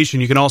information.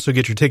 You can also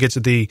get your tickets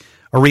at the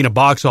arena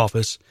box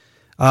office.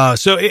 Check out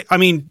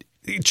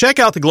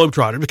the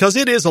Globetrotters because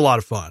it is a lot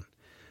of fun.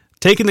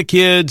 Taking the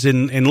kids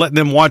and letting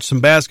them watch some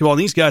basketball. And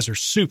these guys are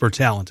super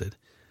talented.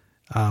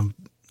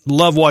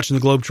 Love watching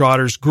the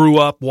Globetrotters. Grew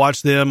up,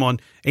 watched them on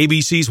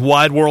ABC's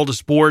Wide World of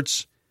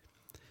Sports.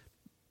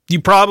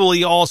 You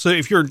probably also,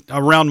 if you're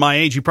around my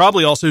age, you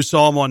probably also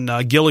saw them on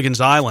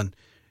Gilligan's Island.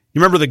 You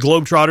remember the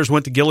Globetrotters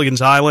went to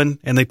Gilligan's Island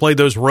and they played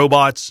those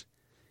robots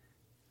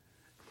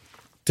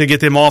to get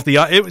them off the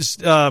 – it was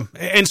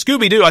and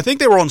Scooby-Doo. I think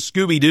they were on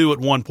Scooby-Doo at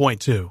one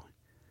point too.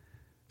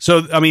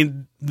 So,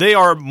 they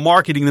are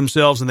marketing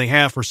themselves, and they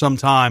have for some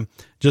time.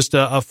 Just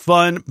a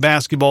fun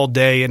basketball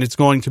day, and it's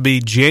going to be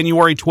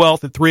January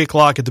 12th at 3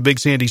 o'clock at the Big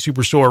Sandy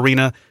Superstore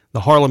Arena,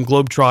 the Harlem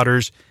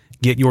Globetrotters.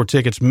 Get your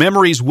tickets.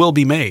 Memories will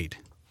be made,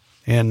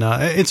 and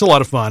it's a lot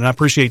of fun. And I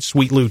appreciate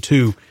Sweet Lou,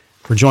 too,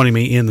 for joining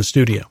me in the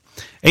studio.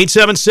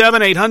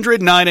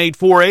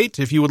 877-800-9848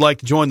 if you would like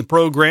to join the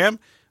program.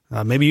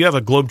 Maybe you have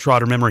a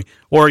Globetrotter memory,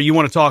 or you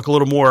want to talk a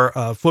little more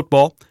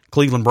football.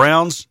 Cleveland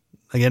Browns.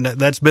 Again,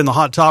 that's been the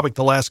hot topic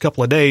the last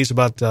couple of days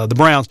about the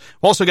Browns.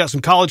 We've also got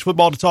some college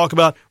football to talk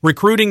about.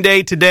 Recruiting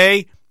day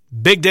today,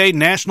 big day,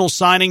 National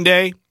Signing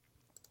Day.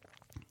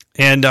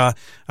 And I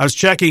was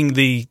checking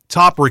the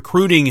top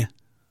recruiting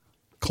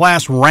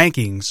class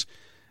rankings.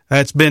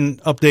 That's been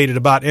updated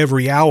about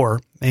every hour.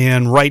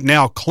 And right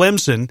now,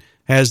 Clemson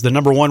has the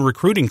number 1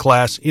 recruiting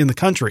class in the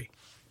country.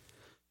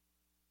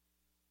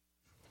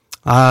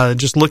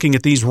 Just looking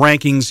at these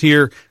rankings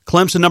here,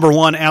 Clemson number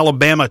 1,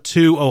 Alabama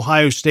 2,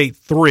 Ohio State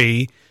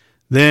 3.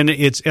 Then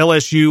it's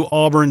LSU,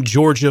 Auburn,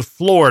 Georgia,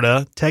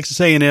 Florida,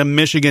 Texas A&M,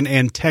 Michigan,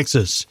 and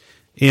Texas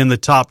in the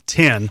top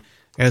 10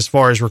 as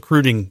far as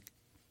recruiting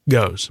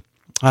goes.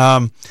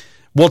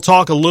 We'll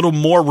talk a little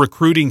more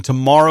recruiting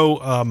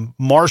tomorrow.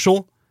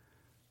 Marshall,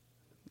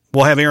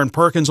 we'll have Aaron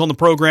Perkins on the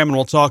program, and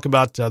we'll talk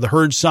about the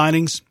Herd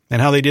signings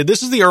and how they did.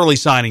 This is the early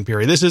signing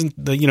period. This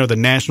isn't the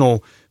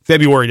national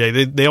February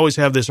day. They always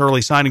have this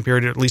early signing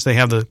period, or at least they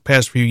have the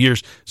past few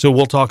years. So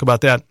we'll talk about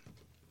that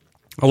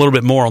a little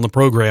bit more on the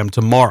program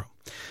tomorrow.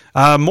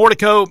 More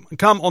to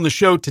come on the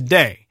show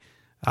today.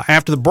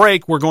 After the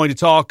break, we're going to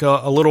talk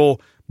a little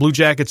Blue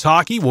Jackets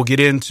hockey. We'll get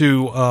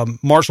into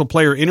Marshall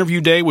Player Interview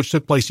Day, which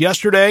took place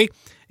yesterday,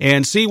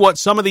 and see what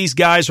some of these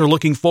guys are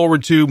looking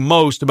forward to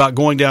most about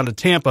going down to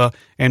Tampa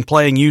and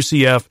playing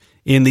UCF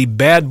in the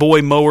Bad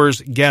Boy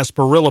Mowers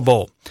Gasparilla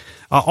Bowl.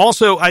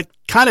 Also, I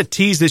kind of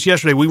teased this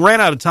yesterday. We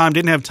ran out of time,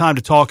 didn't have time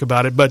to talk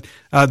about it, but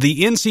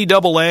the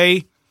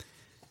NCAA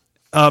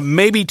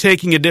may be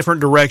taking a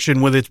different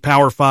direction with its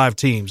Power 5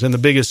 teams and the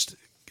biggest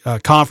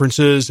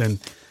conferences. And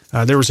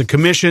there was a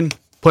commission,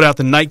 put out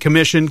the Knight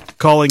Commission,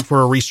 calling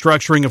for a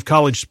restructuring of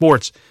college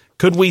sports.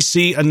 Could we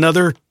see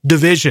another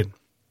division?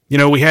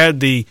 We had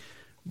the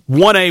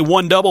 1A,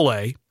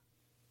 1AA,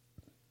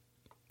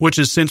 which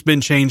has since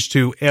been changed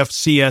to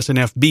FCS and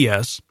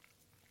FBS.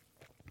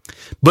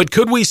 But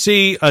could we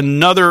see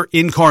another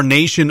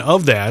incarnation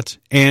of that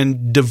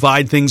and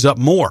divide things up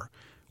more,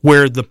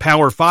 where the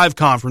Power 5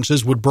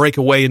 conferences would break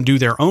away and do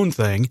their own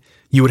thing?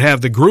 You would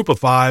have the Group of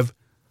 5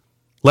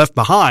 left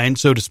behind,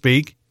 so to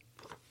speak,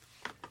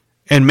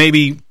 and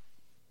maybe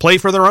play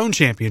for their own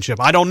championship.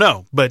 I don't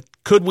know, but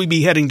could we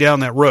be heading down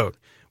that road?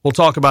 We'll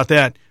talk about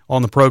that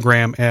on the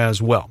program as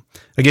well.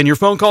 Again, your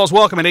phone call is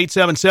welcome at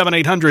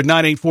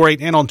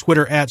 877-800-9848 and on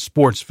Twitter at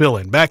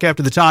SportsFillin. Back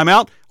after the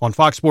timeout on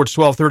Fox Sports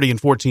 1230 and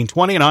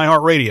 1420 and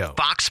iHeartRadio.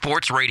 Fox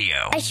Sports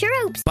Radio. I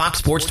sure hope so. Fox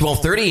Sports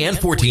 1230 and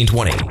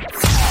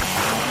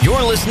 1420.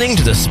 You're listening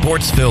to the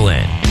Sports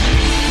Fill-In.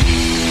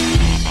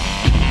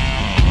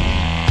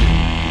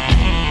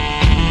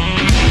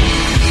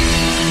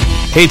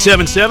 Eight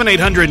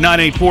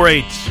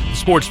 877-800-9848.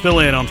 Sports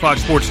Fill-In on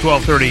Fox Sports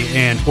 1230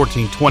 and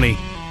 1420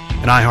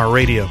 and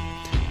iHeartRadio.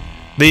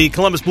 The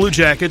Columbus Blue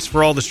Jackets,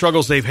 for all the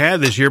struggles they've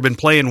had this year, been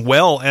playing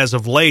well as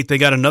of late. They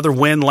got another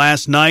win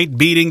last night,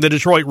 beating the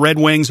Detroit Red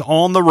Wings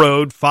on the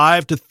road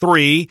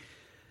 5-3.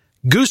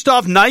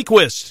 Gustav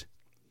Nyquist,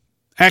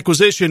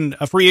 acquisition,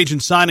 a free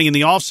agent signing in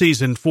the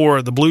offseason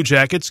for the Blue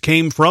Jackets,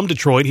 came from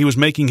Detroit. He was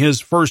making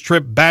his first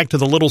trip back to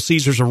the Little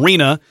Caesars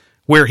Arena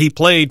where he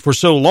played for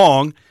so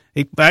long.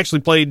 He actually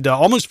played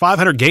almost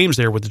 500 games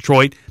there with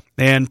Detroit,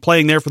 and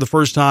playing there for the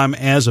first time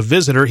as a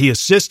visitor. He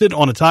assisted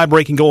on a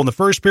tie-breaking goal in the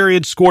first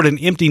period, scored an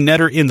empty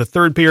netter in the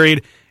third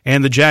period,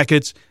 and the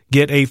Jackets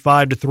get a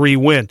 5-3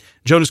 win.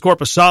 Jonas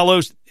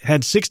Korpisalo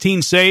had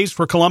 16 saves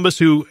for Columbus,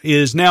 who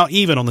is now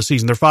even on the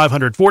season. They're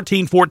 500,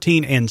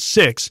 14, and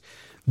 6.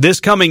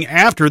 This coming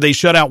after they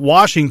shut out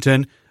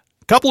Washington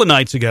a couple of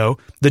nights ago.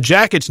 The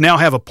Jackets now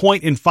have a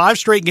point in 5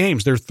 straight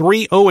games. They're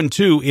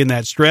 3-0-2 in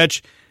that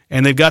stretch,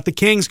 and they've got the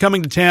Kings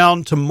coming to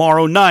town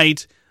tomorrow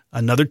night,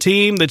 another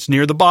team that's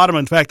near the bottom.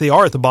 In fact, they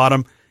are at the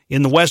bottom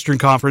in the Western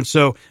Conference.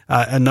 So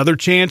another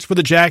chance for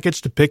the Jackets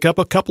to pick up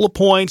a couple of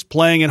points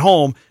playing at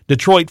home.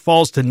 Detroit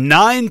falls to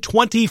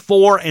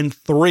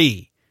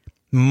 9-24-3.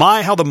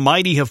 My, how the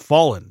mighty have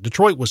fallen.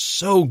 Detroit was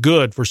so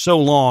good for so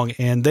long,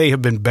 and they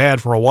have been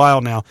bad for a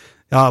while now.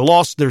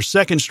 Lost their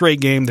second straight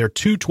game. They're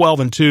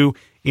 2-12-2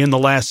 in the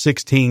last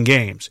 16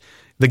 games.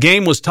 The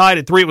game was tied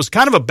at 3. It was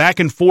kind of a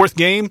back-and-forth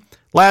game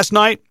last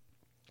night,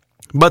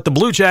 but the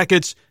Blue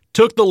Jackets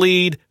took the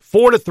lead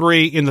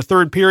 4-3 in the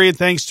third period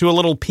thanks to a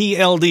little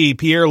PLD,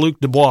 Pierre-Luc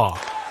Dubois.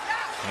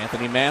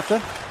 Anthony Mantha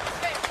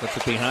puts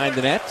it behind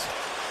the net.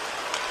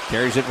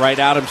 Carries it right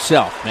out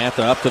himself. Mantha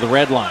up to the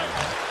red line.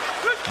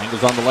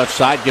 Angles on the left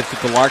side, gets it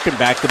to Larkin,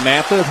 back to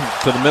Mantha,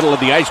 to the middle of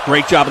the ice.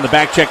 Great job in the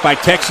back check by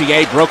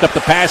Texier. Broke up the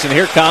pass, and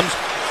here comes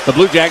the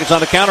Blue Jackets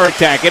on the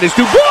counterattack. It is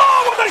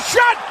Dubois with a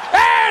shot,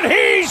 and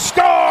he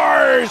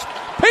scores!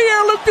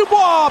 Pierre-Luc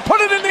Dubois put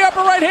it in the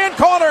upper right-hand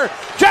corner,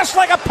 just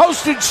like a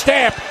postage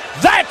stamp.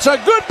 That's a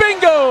good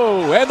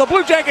bingo, and the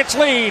Blue Jackets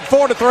lead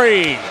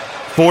 4-3.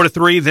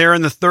 4-3 there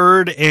in the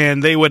third,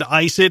 and they would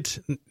ice it,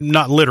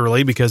 not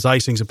literally because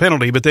icing's a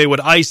penalty, but they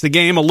would ice the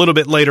game a little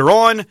bit later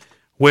on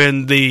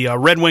when the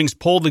Red Wings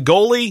pulled the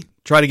goalie,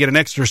 tried to get an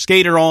extra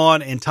skater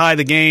on and tie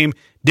the game.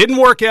 Didn't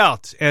work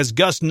out as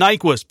Gus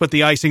Nyquist put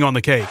the icing on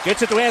the cake.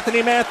 Gets it to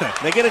Anthony Mantha.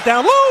 They get it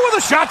down low with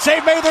a shot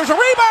save made. There's a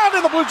rebound,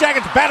 and the Blue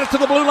Jackets bat it to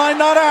the blue line,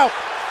 not out.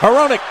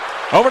 Hronek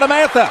over to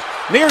Mantha.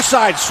 Near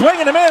side, swing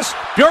and a miss.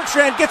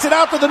 Bjorkstrand gets it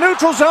out to the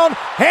neutral zone,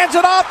 hands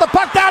it off, the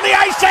puck down the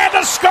ice, and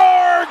a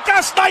score!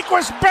 Gus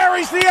Nyquist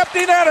buries the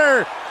empty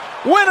netter.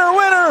 Winner,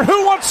 winner,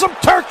 who wants some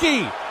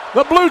turkey?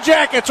 The Blue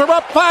Jackets are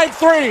up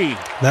 5-3.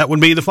 That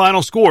would be the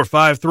final score,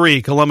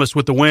 5-3, Columbus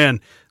with the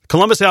win.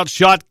 Columbus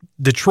outshot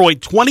Detroit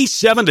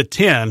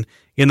 27-10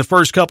 in the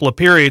first couple of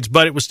periods,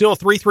 but it was still a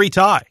 3-3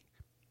 tie.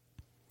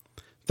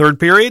 Third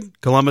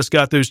period, Columbus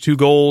got those 2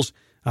 goals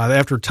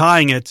after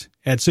tying it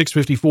at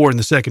 6:54 in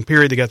the second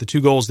period. They got the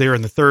 2 goals there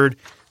in the third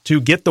to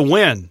get the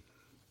win.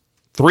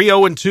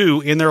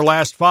 3-0-2 in their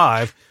last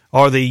 5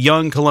 are the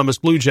young Columbus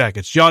Blue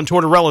Jackets. John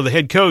Tortorella, the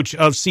head coach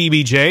of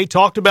CBJ,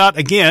 talked about,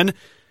 again,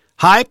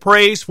 high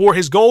praise for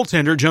his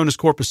goaltender, Jonas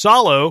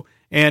Korpisalo,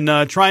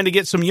 and trying to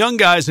get some young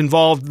guys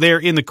involved there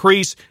in the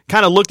crease.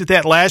 Kind of looked at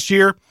that last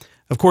year.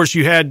 Of course,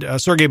 you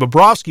had Sergei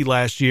Bobrovsky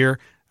last year.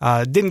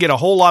 Didn't get a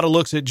whole lot of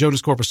looks at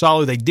Jonas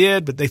Korpisalo. They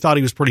did, but they thought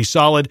he was pretty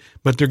solid.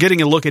 But they're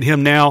getting a look at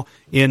him now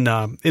in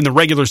the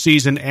regular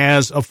season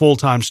as a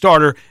full-time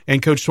starter,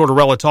 and Coach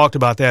Tortorella talked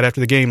about that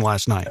after the game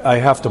last night. I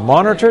have to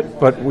monitor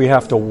it, but we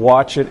have to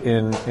watch it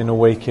in a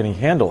way can he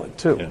handle it,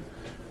 too.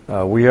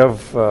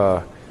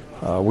 Yeah.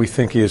 We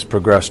think he has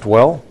progressed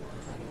well,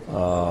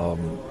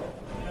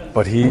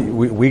 but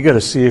we got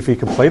to see if he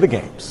can play the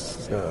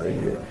games.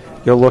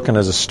 You're looking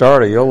as a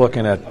starter, you're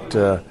looking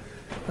at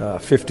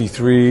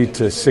 53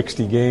 to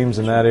 60 games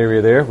in that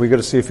area there. We got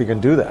to see if he can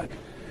do that.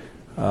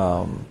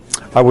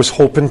 I was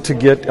hoping to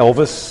get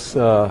Elvis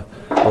a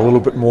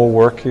little bit more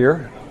work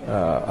here.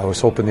 I was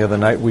hoping the other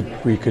night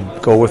we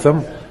could go with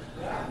him.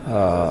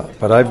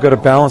 But I've got to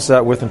balance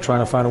that with him trying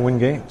to find and win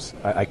games.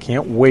 I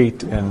can't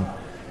wait and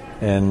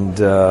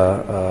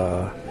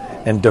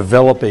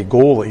develop a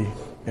goalie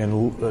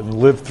and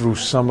live through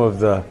some of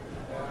the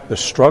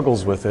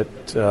struggles with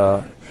it.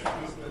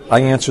 I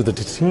answer to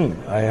the team.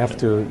 I have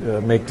to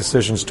make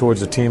decisions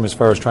towards the team as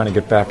far as trying to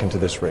get back into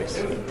this race.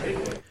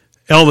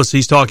 Elvis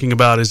he's talking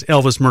about is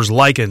Elvis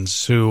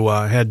Merzlikins, who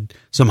had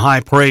some high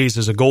praise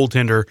as a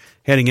goaltender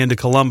heading into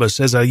Columbus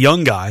as a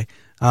young guy.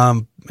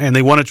 And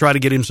they want to try to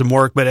get him some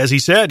work. But as he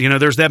said,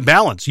 there's that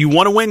balance. You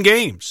want to win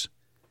games.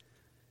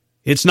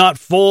 It's not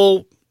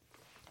full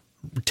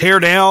tear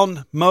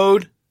down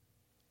mode,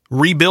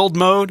 rebuild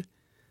mode.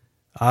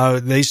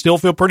 They still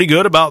feel pretty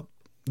good about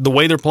the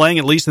way they're playing,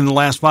 at least in the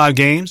last 5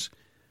 games.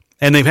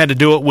 And they've had to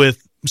do it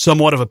with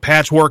somewhat of a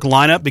patchwork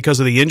lineup because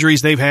of the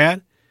injuries they've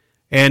had.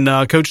 And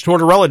Coach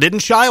Tortorella didn't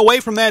shy away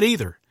from that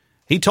either.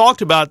 He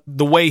talked about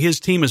the way his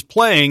team is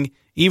playing,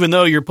 even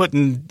though you're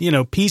putting,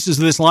 pieces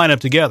of this lineup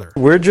together.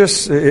 We're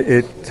just,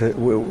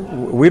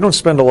 we don't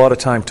spend a lot of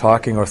time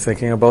talking or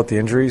thinking about the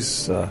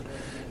injuries.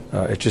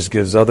 It just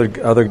gives other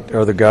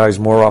guys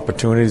more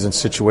opportunities and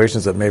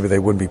situations that maybe they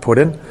wouldn't be put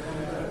in.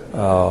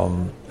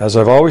 As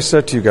I've always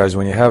said to you guys,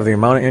 when you have the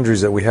amount of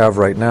injuries that we have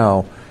right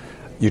now,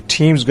 your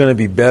team's going to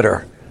be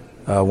better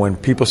when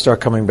people start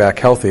coming back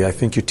healthy, I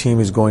think your team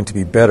is going to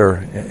be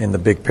better in the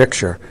big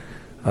picture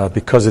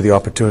because of the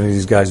opportunities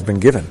these guys have been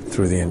given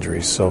through the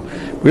injuries. So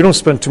we don't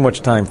spend too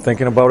much time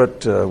thinking about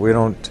it. We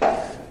don't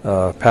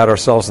pat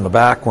ourselves in the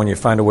back when you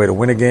find a way to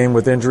win a game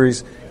with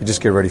injuries. You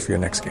just get ready for your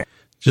next game.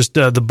 Just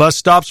the bus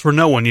stops for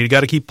no one. You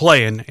got to keep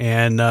playing,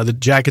 and the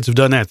Jackets have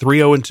done that.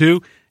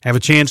 3-0-2, have a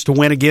chance to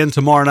win again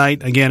tomorrow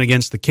night, again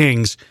against the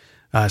Kings,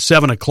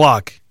 7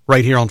 o'clock,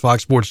 right here on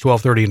Fox Sports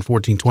 1230 and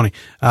 1420.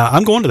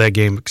 I'm going to that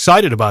game.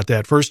 Excited about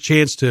that. First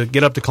chance to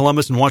get up to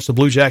Columbus and watch the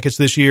Blue Jackets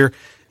this year,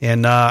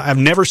 and I've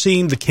never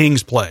seen the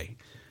Kings play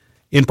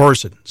in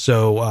person.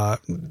 So,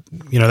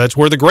 that's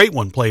where the great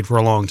one played for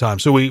a long time.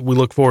 So we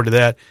look forward to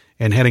that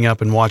and heading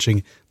up and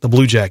watching the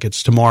Blue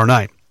Jackets tomorrow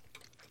night.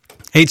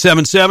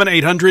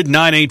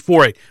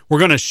 877-800-9848. We're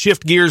going to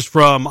shift gears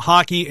from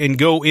hockey and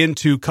go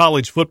into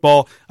college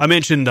football. I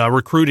mentioned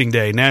recruiting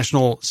day.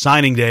 National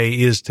Signing Day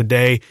is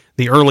today,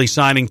 the early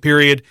signing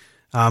period.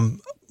 A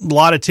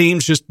lot of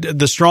teams, just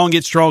the strong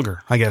get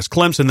stronger, I guess.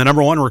 Clemson, the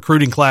number one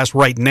recruiting class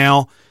right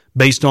now,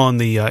 based on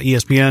the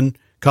ESPN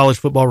college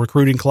football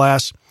recruiting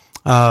class.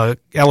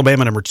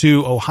 Alabama, number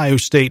 2. Ohio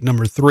State,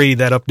 number 3.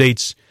 That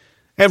updates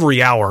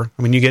every hour.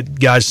 I mean, you get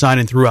guys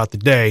signing throughout the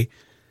day.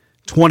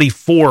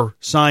 24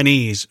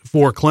 signees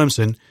for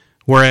Clemson,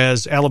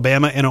 whereas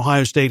Alabama and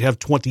Ohio State have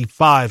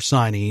 25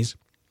 signees.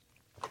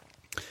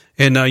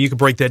 And you can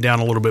break that down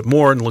a little bit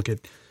more and look at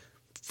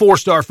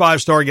 4-star,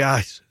 5-star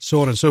guys,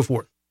 so on and so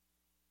forth.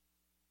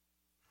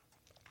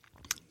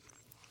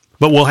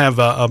 But we'll have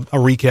a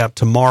recap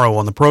tomorrow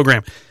on the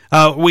program.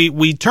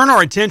 We turn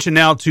our attention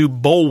now to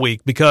bowl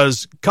week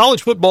because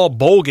college football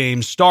bowl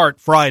games start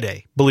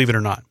Friday, believe it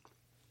or not.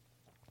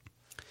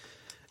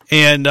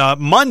 And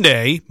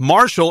Monday,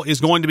 Marshall is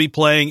going to be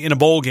playing in a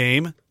bowl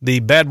game, the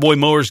Bad Boy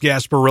Mowers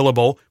Gasparilla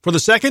Bowl. For the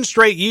second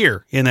straight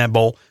year in that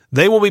bowl,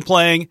 they will be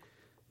playing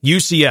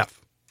UCF.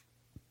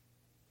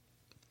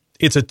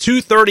 It's a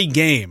 2:30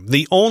 game,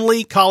 the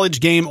only college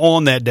game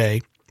on that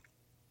day,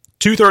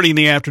 2:30 in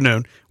the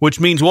afternoon, which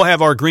means we'll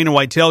have our Green and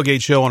White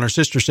Tailgate show on our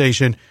sister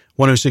station,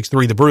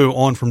 106.3 The Brew,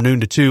 on from noon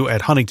to 2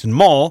 at Huntington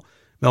Mall.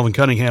 Melvin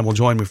Cunningham will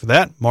join me for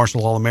that,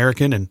 Marshall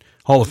All-American and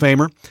Hall of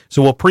Famer.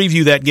 So we'll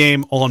preview that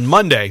game on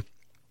Monday.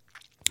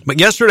 But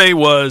yesterday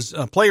was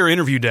a player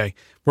interview day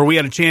where we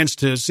had a chance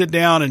to sit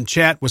down and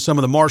chat with some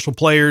of the Marshall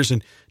players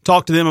and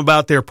talk to them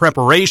about their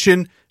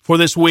preparation for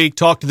this week,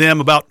 talk to them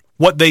about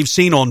what they've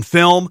seen on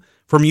film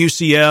from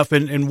UCF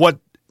and what,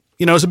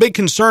 is a big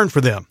concern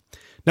for them.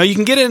 Now, you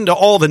can get into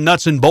all the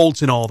nuts and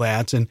bolts and all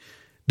that and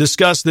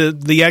discuss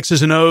the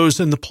X's and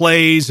O's and the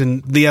plays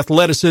and the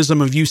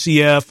athleticism of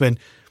UCF and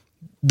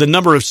the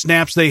number of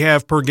snaps they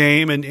have per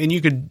game, and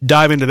you could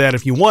dive into that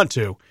if you want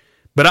to.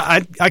 But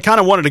I kind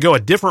of wanted to go a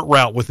different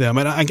route with them,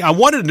 and I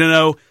wanted to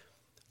know,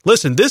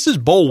 listen, this is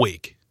bowl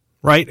week,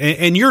 right?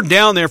 And you're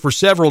down there for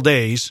several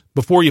days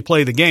before you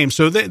play the game,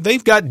 so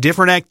they've got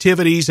different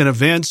activities and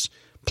events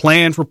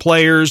planned for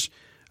players.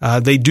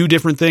 They do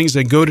different things.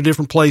 They go to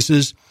different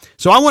places.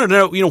 So I wanted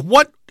to know,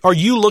 what are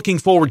you looking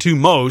forward to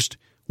most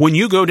when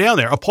you go down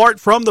there, apart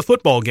from the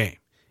football game?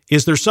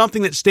 Is there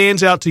something that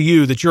stands out to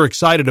you that you're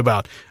excited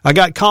about? I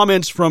got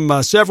comments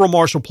from several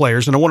Marshall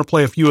players, and I want to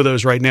play a few of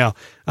those right now.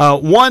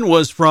 One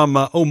was from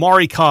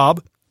Omari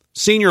Cobb,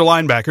 senior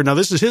linebacker. Now,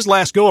 this is his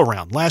last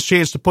go-around, last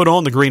chance to put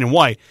on the green and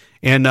white.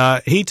 And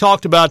he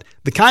talked about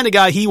the kind of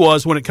guy he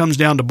was when it comes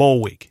down to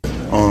bowl week.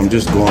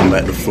 Just going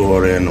back to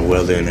Florida and the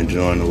weather and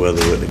enjoying the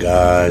weather with the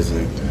guys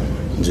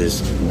and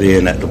just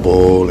being at the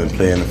bowl and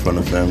playing in front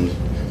of family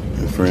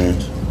and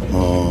friends.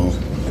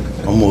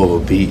 I'm more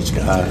of a beach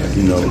guy,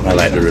 I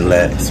like to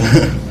relax.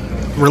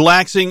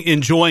 Relaxing,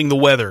 enjoying the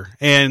weather.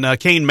 And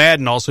Kane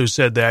Madden also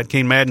said that.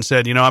 Kane Madden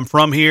said, I'm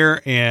from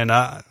here, and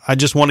I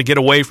just want to get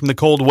away from the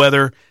cold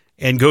weather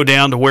and go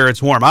down to where it's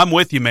warm. I'm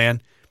with you,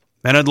 man.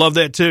 And I'd love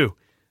that too.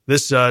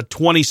 This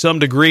 20-some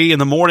degree in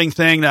the morning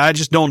thing, I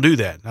just don't do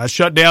that. I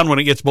shut down when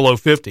it gets below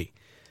 50.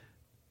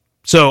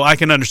 So I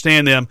can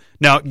understand them.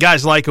 Now,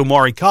 guys like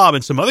Omari Cobb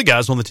and some other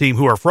guys on the team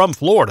who are from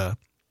Florida,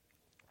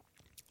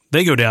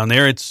 they go down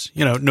there, it's,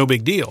 no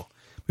big deal.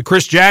 But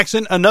Chris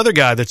Jackson, another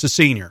guy that's a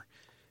senior,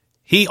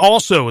 he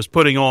also is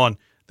putting on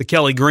the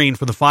Kelly Green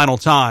for the final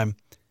time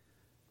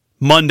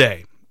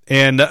Monday.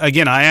 And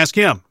again, I asked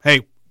him,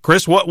 hey,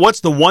 Chris,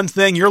 what's the one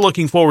thing you're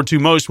looking forward to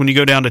most when you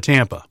go down to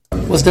Tampa?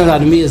 What stands out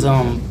to me is,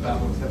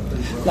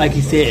 like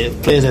he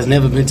said, players that's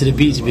never been to the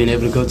beach, being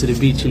able to go to the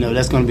beach,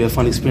 that's going to be a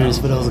fun experience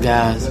for those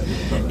guys.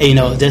 And,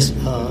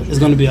 it's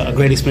going to be a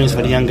great experience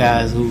for the young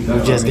guys who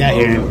just got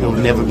here and who've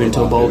never been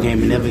to a bowl game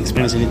and never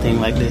experienced anything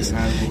like this.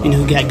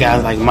 We got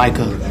guys like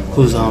Micah,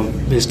 who's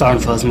been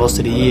starting for us most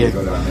of the year,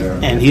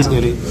 and he's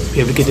going to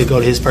be able to get to go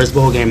to his first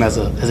bowl game as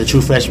a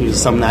true freshman, which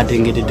is something I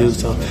didn't get to do.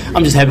 So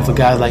I'm just happy for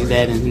guys like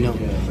that, and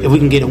if we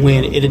can get a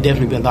win, it'll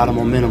definitely be a lot of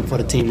momentum for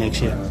the team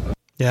next year.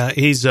 Yeah,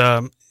 he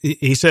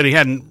said he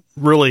hadn't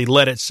really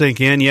let it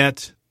sink in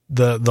yet.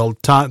 The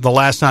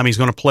last time he's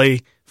going to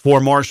play for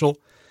Marshall,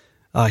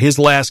 his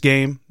last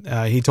game,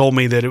 he told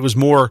me that it was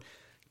more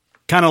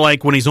kind of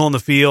like when he's on the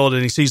field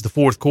and he sees the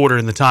fourth quarter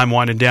and the time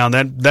winding down,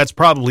 that's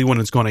probably when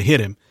it's going to hit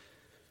him.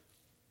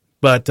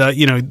 But,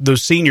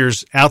 those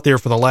seniors out there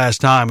for the last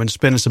time and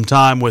spending some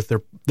time with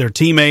their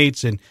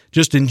teammates and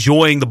just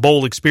enjoying the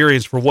bowl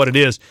experience for what it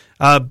is.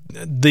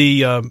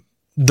 The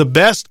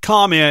best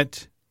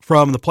comment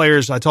from the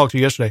players I talked to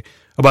yesterday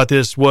about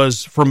this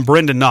was from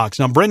Brendan Knox.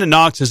 Now, Brendan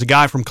Knox is a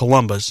guy from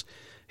Columbus.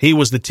 He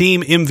was the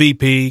team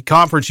MVP,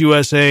 Conference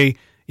USA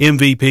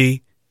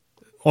MVP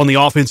on the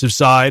offensive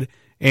side,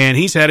 and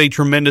he's had a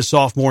tremendous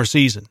sophomore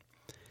season.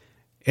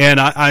 And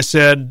I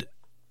said,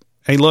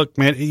 hey, look,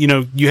 man,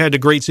 you had a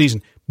great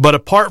season. But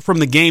apart from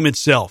the game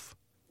itself,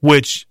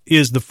 which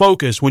is the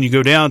focus when you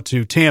go down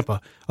to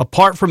Tampa,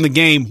 apart from the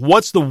game,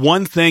 what's the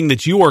one thing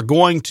that you are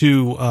going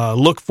to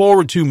look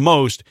forward to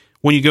most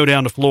when you go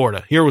down to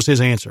Florida? Here was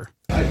his answer.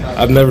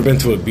 I've never been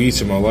to a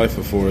beach in my life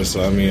before,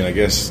 so, I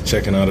guess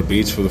checking out a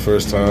beach for the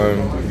first time.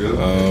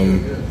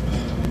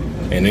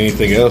 And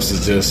anything else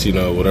is just,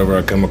 whatever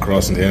I come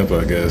across in Tampa,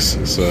 I guess.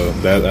 So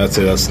I'd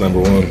say that's number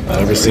one.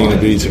 I've never seen a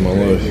beach in my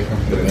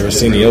life. Never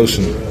seen the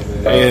ocean.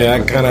 Yeah,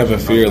 I kind of have a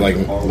fear, like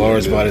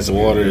large bodies of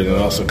water, and it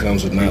also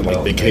comes with not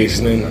like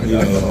vacationing,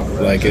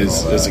 like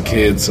as a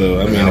kid. So,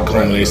 a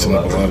culmination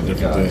of a lot of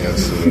different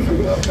things.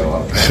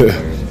 So.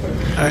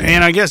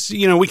 And I guess,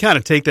 we kind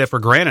of take that for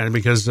granted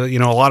because, a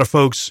lot of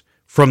folks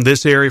from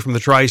this area, from the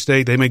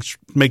tri-state, they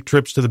make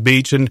trips to the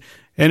beach. And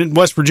in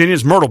West Virginia,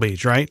 it's Myrtle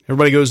Beach, right?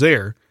 Everybody goes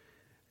there.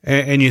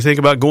 And you think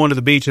about going to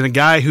the beach, and a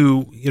guy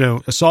who,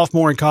 a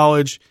sophomore in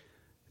college,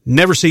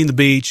 never seen the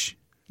beach,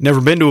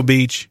 never been to a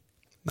beach.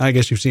 I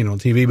guess you've seen it on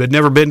TV, but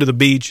never been to the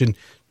beach and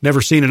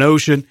never seen an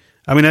ocean.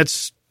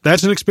 That's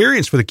an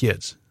experience for the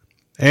kids.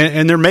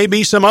 And there may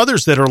be some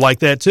others that are like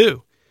that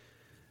too.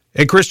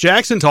 And Chris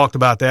Jackson talked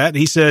about that.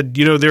 He said,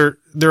 there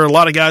are a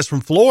lot of guys from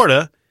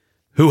Florida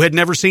who had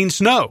never seen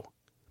snow.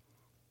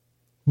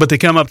 But they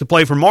come up to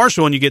play for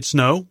Marshall and you get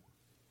snow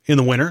in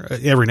the winter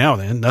every now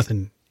and then,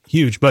 nothing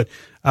huge. But,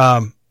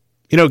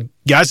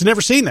 guys have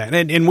never seen that.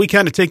 And we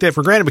kind of take that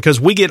for granted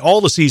because we get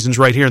all the seasons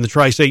right here in the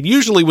tri-state,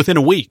 usually within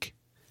a week.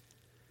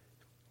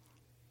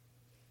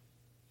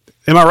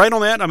 Am I right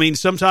on that?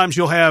 Sometimes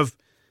you'll have,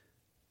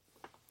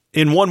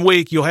 in 1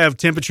 week, you'll have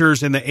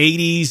temperatures in the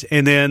 80s,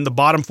 and then the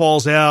bottom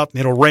falls out,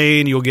 it'll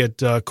rain, you'll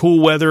get cool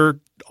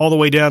weather all the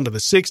way down to the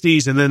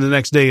 60s, and then the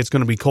next day it's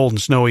going to be cold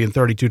and snowy and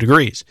 32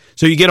 degrees.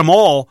 So you get them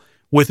all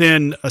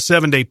within a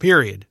 7-day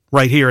period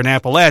right here in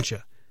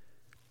Appalachia.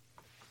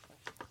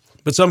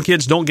 But some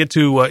kids don't get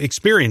to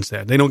experience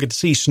that. They don't get to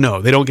see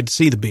snow. They don't get to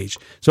see the beach.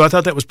 So I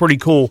thought that was pretty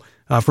cool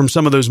from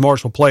some of those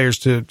Marshall players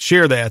to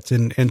share that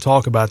and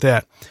talk about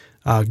that.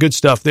 Good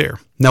stuff there.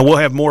 Now, we'll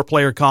have more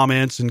player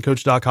comments and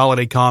Coach Doc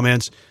Holliday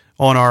comments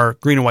on our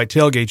Green and White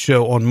Tailgate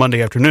show on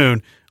Monday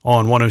afternoon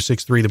on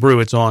 106.3 The Brew.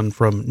 It's on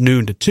from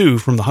noon to 2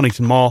 from the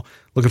Huntington Mall.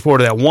 Looking forward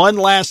to that one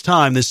last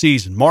time this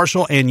season.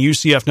 Marshall and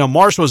UCF. Now,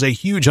 Marshall is a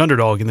huge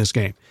underdog in this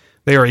game.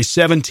 They are a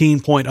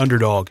 17-point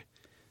underdog,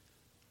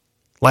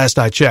 last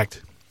I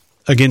checked,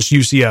 against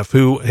UCF,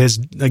 who has,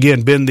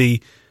 again, been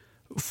the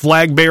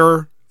flag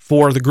bearer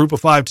for the group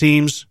of 5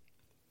 teams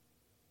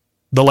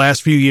the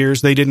last few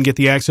years. They didn't get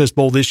the Access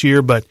Bowl this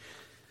year, but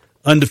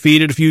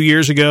undefeated a few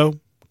years ago,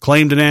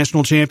 claimed a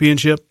national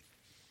championship.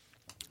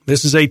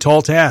 This is a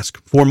tall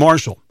task for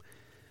Marshall.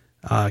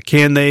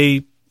 Can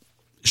they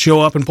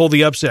show up and pull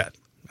the upset?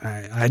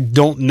 I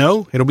don't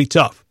know. It'll be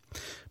tough.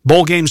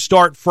 Bowl games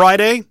start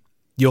Friday.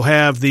 You'll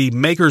have the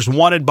Makers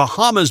Wanted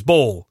Bahamas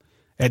Bowl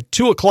at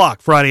 2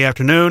 o'clock Friday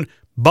afternoon.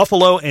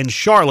 Buffalo and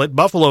Charlotte.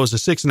 Buffalo is a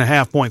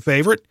 6.5-point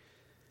favorite.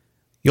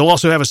 You'll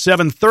also have a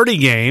 7:30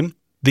 game,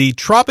 the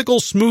Tropical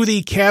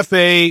Smoothie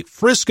Cafe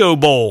Frisco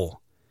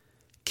Bowl.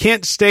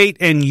 Kent State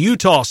and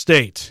Utah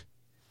State.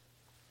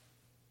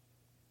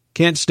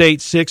 Kent State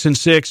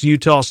 6-6,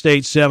 Utah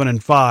State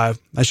 7-5.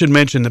 I should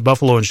mention that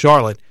Buffalo and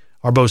Charlotte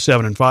are both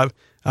 7-5.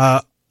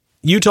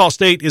 Utah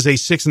State is a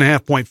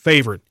 6.5-point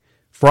favorite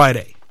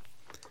Friday.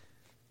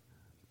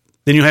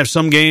 Then you'll have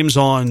some games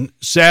on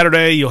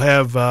Saturday. You'll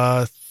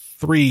have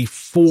 3,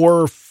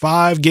 4,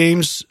 5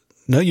 games.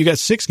 No, you got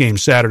 6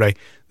 games Saturday,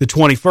 the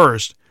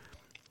 21st.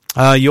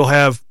 You'll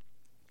have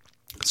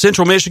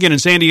Central Michigan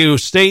and San Diego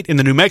State in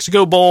the New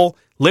Mexico Bowl,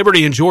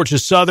 Liberty and Georgia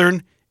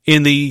Southern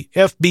in the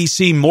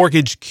FBC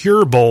Mortgage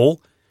Cure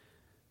Bowl.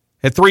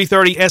 At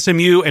 3:30,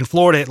 SMU and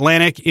Florida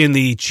Atlantic in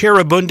the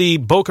Cheribundi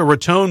Boca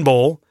Raton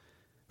Bowl.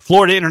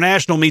 Florida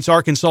International meets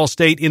Arkansas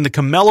State in the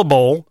Camella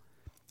Bowl.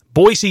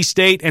 Boise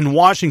State and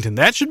Washington.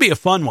 That should be a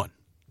fun one.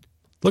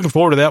 Looking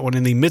forward to that one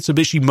in the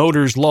Mitsubishi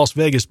Motors Las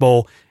Vegas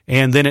Bowl.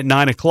 And then at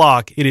 9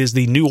 o'clock, it is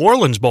the New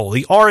Orleans Bowl,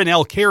 the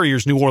R&L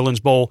Carriers New Orleans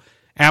Bowl.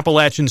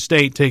 Appalachian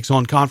State takes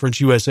on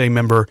Conference USA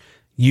member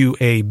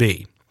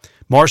UAB.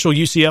 Marshall,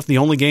 UCF, the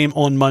only game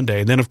on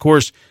Monday. And then, of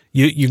course,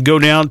 you go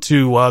down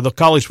to the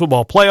college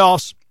football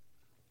playoffs.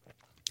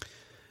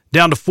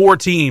 Down to 4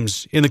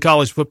 teams in the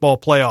college football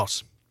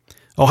playoffs.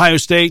 Ohio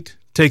State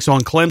takes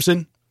on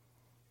Clemson.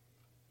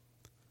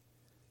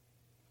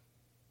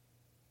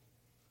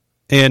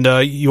 And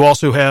you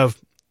also have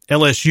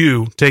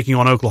LSU taking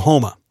on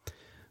Oklahoma.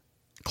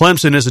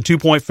 Clemson is a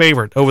 2-point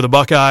favorite over the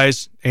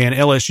Buckeyes, and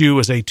LSU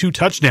is a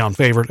 2-touchdown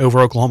favorite over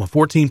Oklahoma.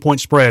 14-point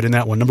spread in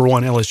that one. Number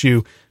 1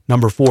 LSU,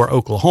 number 4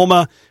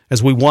 Oklahoma,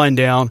 as we wind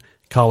down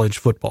college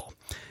football.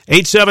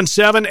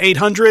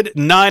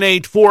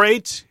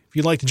 877-800-9848 if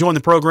you'd like to join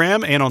the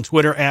program, and on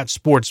Twitter at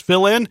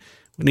SportsFillin.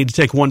 We need to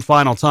take one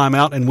final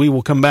timeout, and we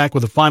will come back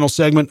with the final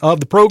segment of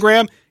the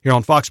program here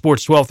on Fox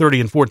Sports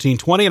 1230 and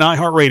 1420 and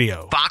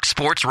iHeartRadio. Fox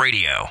Sports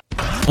Radio.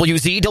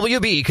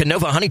 WZWB,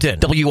 Canova, Huntington,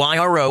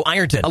 WIRO,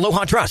 Ironton,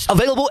 Aloha Trust.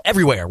 Available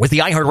everywhere with the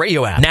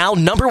iHeartRadio app. Now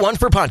number 1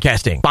 for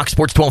podcasting. Fox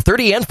Sports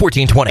 1230 and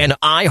 1420. And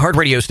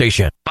iHeartRadio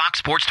station. Fox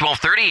Sports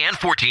 1230 and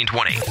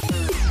 1420.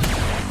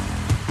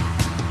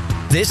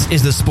 This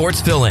is the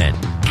Sports Fill-In.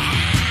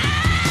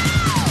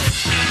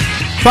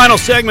 Final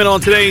segment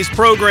on today's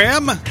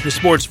program, the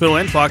Sports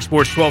Fill-In, Fox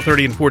Sports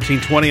 1230 and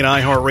 1420 and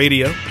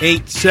iHeartRadio,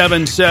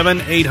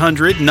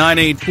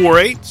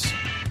 877-800-9848.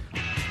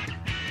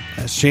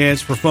 That's a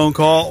chance for phone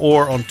call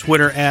or on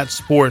Twitter at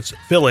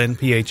SportsFillin,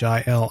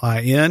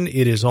 PhilIn.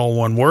 It is all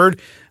one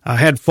word. I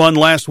had fun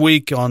last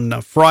week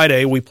on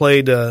Friday. We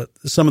played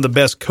some of the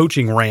best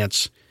coaching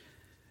rants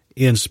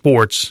in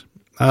sports.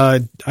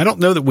 I don't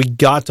know that we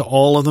got to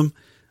all of them,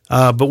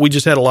 but we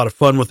just had a lot of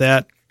fun with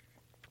that.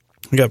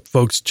 We got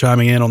folks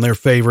chiming in on their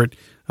favorite.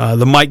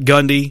 The Mike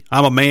Gundy,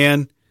 I'm a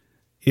Man,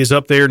 is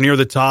up there near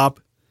the top.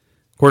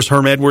 Of course,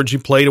 Herm Edwards, you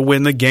play to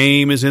win the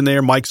game, is in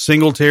there. Mike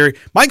Singletary,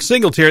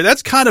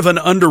 that's kind of an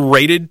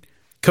underrated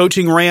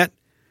coaching rant.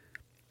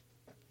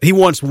 He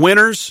wants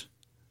winners.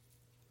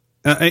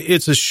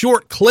 It's a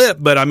short clip,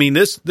 but I mean,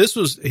 this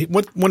was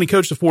when he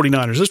coached the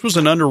 49ers. This was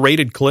an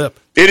underrated clip.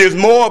 It is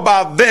more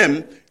about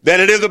them than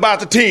it is about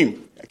the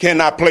team. I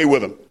cannot play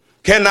with them.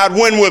 Cannot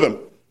win with them.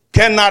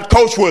 Cannot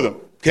coach with them.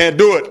 Can't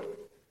do it.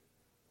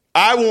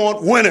 I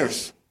want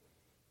winners.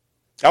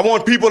 I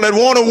want people that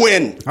want to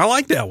win. I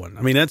like that one.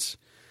 I mean, that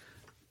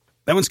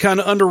one's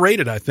kind of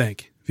underrated, I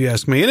think, if you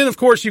ask me. And then, of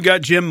course, you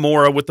got Jim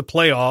Mora with the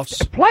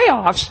playoffs.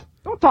 Playoffs?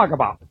 Don't talk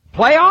about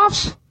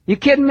playoffs. You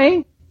kidding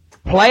me?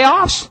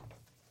 Playoffs?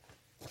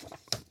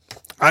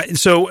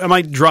 So I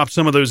might drop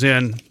some of those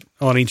in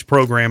on each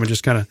program and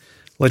just kind of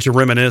let you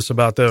reminisce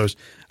about those.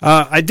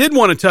 I did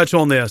want to touch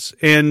on this,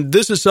 and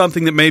this is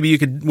something that maybe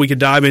we could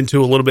dive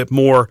into a little bit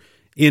more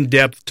in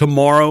depth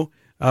tomorrow.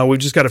 We've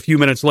just got a few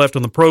minutes left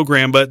on the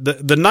program, but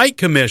the Knight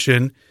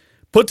Commission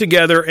put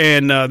together,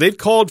 and they've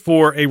called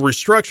for a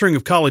restructuring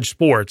of college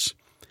sports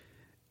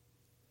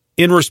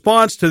in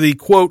response to the,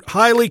 quote,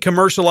 highly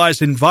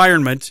commercialized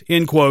environment,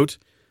 end quote,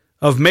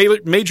 of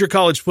major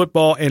college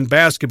football and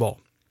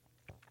basketball.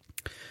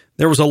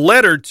 There was a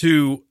letter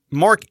to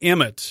Mark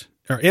Emmert,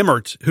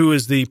 who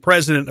is the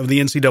president of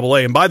the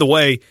NCAA. And by the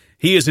way,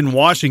 he is in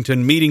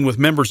Washington meeting with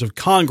members of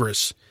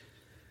Congress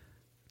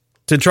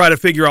to try to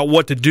figure out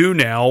what to do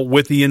now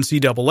with the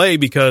NCAA,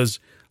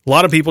 because a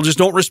lot of people just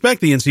don't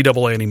respect the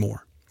NCAA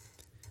anymore.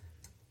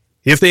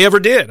 If they ever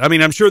did. I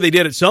mean, I'm sure they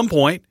did at some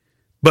point,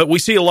 but we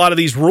see a lot of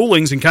these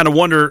rulings and kind of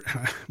wonder,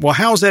 well,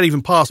 how is that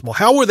even possible?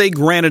 How were they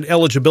granted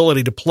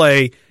eligibility to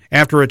play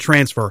after a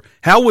transfer?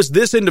 How was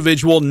this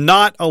individual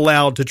not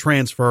allowed to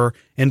transfer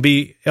and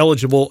be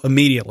eligible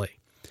immediately?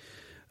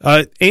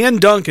 Arnie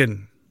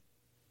Duncan,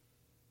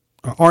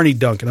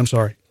 I'm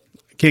sorry.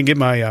 I can't get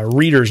my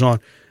readers on.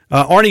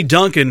 Arnie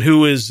Duncan,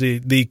 who is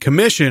the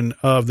commission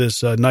of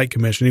this Knight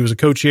Commission, he was a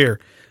co-chair.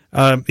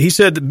 He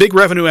said that big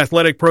revenue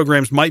athletic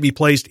programs might be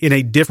placed in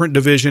a different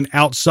division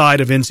outside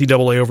of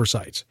NCAA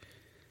oversights.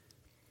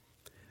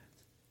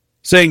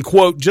 Saying,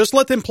 quote, just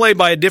let them play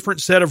by a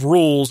different set of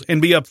rules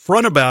and be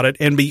upfront about it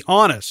and be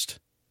honest.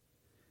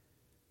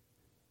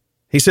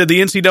 He said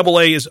the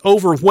NCAA is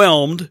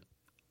overwhelmed,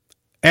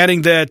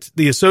 adding that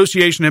the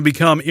association had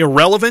become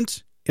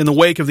irrelevant in the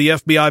wake of the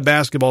FBI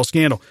basketball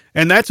scandal.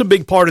 And that's a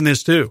big part in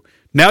this, too.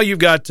 Now you've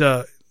got,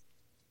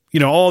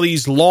 all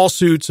these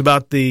lawsuits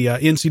about the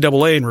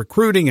NCAA and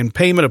recruiting and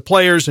payment of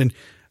players, and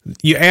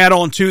you add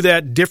on to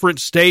that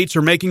different states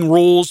are making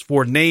rules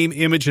for name,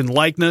 image, and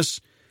likeness,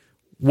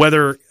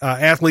 whether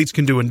athletes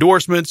can do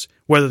endorsements,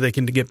 whether they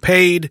can get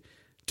paid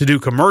to do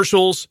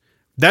commercials.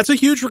 That's a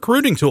huge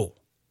recruiting tool.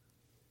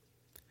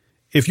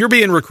 If you're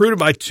being recruited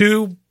by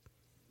 2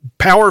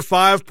 Power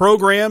 5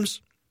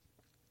 programs,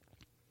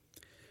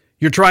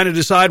 you're trying to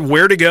decide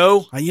where to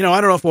go. I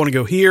don't know if I want to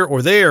go here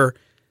or there.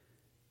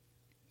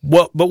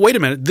 Well, but wait a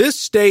minute. This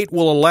state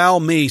will allow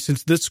me,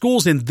 since the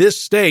school's in this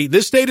state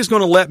is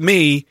going to let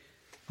me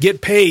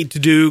get paid to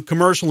do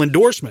commercial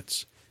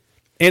endorsements.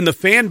 And the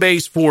fan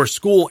base for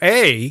School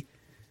A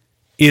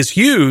is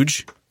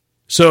huge,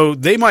 so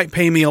they might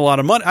pay me a lot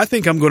of money. I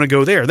think I'm going to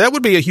go there. That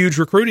would be a huge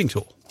recruiting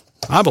tool,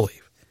 I believe.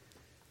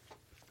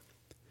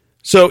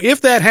 So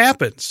if that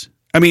happens,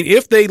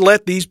 if they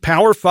let these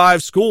Power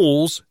 5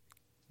 schools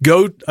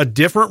go a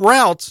different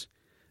route,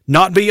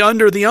 not be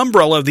under the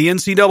umbrella of the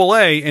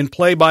NCAA and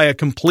play by a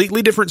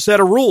completely different set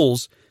of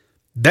rules,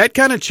 that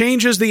kind of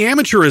changes the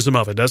amateurism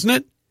of it, doesn't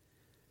it?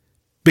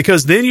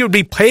 Because then you'd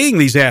be paying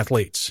these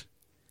athletes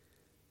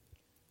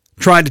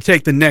trying to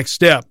take the next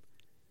step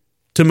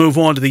to move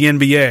on to the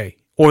NBA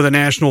or the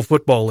National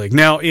Football League.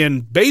 Now,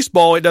 in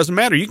baseball, it doesn't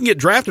matter. You can get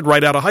drafted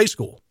right out of high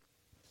school.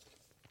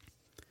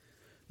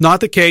 Not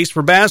the case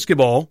for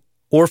basketball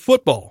or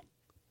football.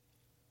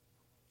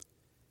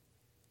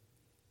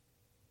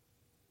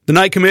 The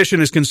Knight Commission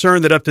is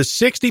concerned that up to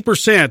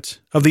 60%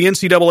 of the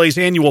NCAA's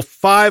annual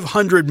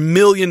 $500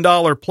 million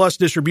plus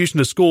distribution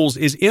to schools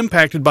is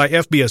impacted by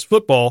FBS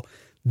football.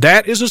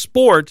 That is a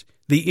sport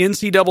the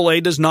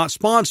NCAA does not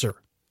sponsor.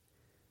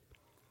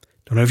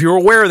 Don't know if you're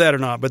aware of that or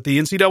not, but the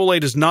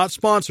NCAA does not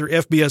sponsor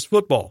FBS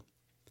football.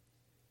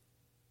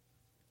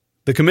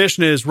 The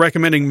commission is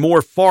recommending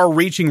more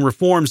far-reaching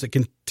reforms that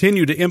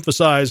continue to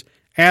emphasize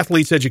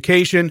athletes'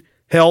 education,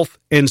 health,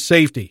 and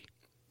safety.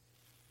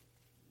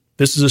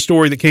 This is a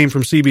story that came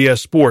from CBS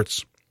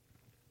Sports.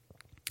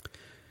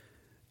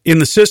 In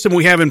the system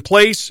we have in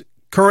place,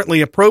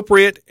 currently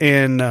appropriate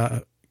and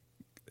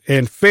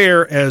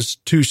fair as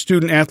to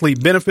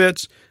student-athlete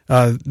benefits.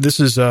 This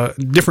is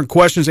different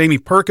questions Amy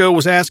Perko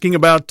was asking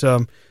about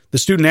the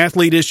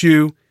student-athlete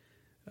issue.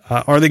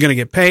 Are they going to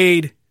get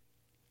paid?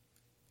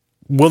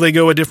 Will they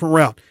go a different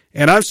route?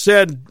 And I've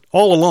said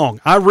all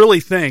along, I really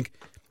think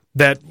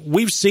that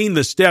we've seen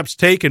the steps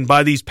taken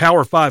by these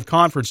Power 5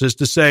 conferences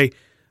to say,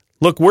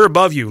 look, we're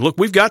above you. Look,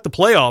 we've got the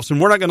playoffs, and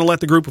we're not going to let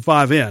the Group of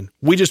 5 in.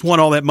 We just want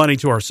all that money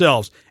to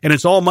ourselves, and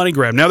it's all money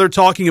grab. Now they're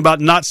talking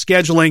about not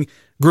scheduling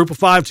Group of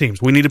 5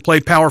 teams. We need to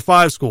play Power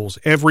 5 schools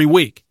every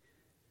week.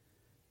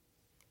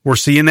 We're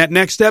seeing that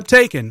next step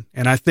taken,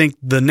 and I think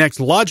the next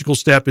logical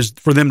step is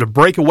for them to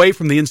break away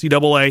from the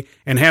NCAA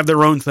and have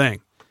their own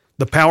thing.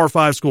 The Power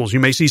 5 schools. You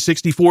may see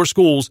 64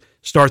 schools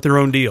start their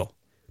own deal.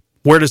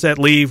 Where does that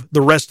leave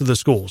the rest of the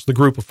schools, the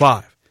Group of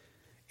 5?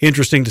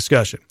 Interesting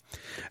discussion.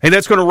 And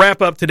that's going to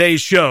wrap up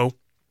today's show.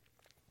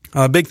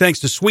 Big thanks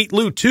to Sweet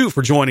Lou, too,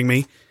 for joining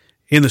me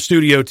in the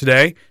studio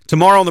today.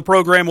 Tomorrow on the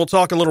program, we'll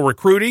talk a little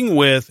recruiting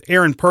with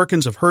Aaron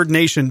Perkins of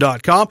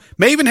HerdNation.com.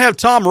 May even have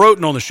Tom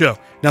Roten on the show.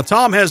 Now,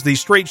 Tom has the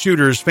Straight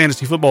Shooters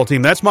fantasy football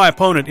team. That's my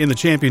opponent in the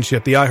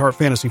championship, the iHeart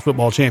Fantasy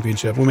Football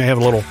Championship. We may have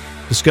a little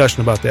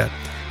discussion about that.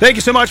 Thank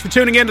you so much for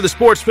tuning in to the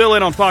Sports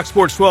Fill-In on Fox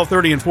Sports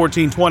 1230 and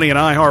 1420 and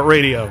iHeart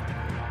Radio.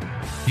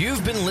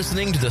 You've been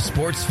listening to the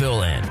Sports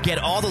Fill-In. Get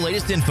all the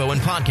latest info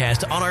and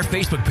podcast on our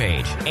Facebook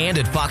page and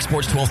at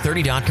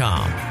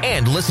foxsports1230.com.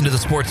 And listen to the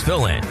Sports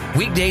Fill-In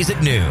weekdays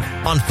at noon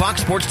on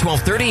Fox Sports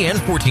 1230 and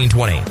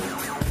 1420.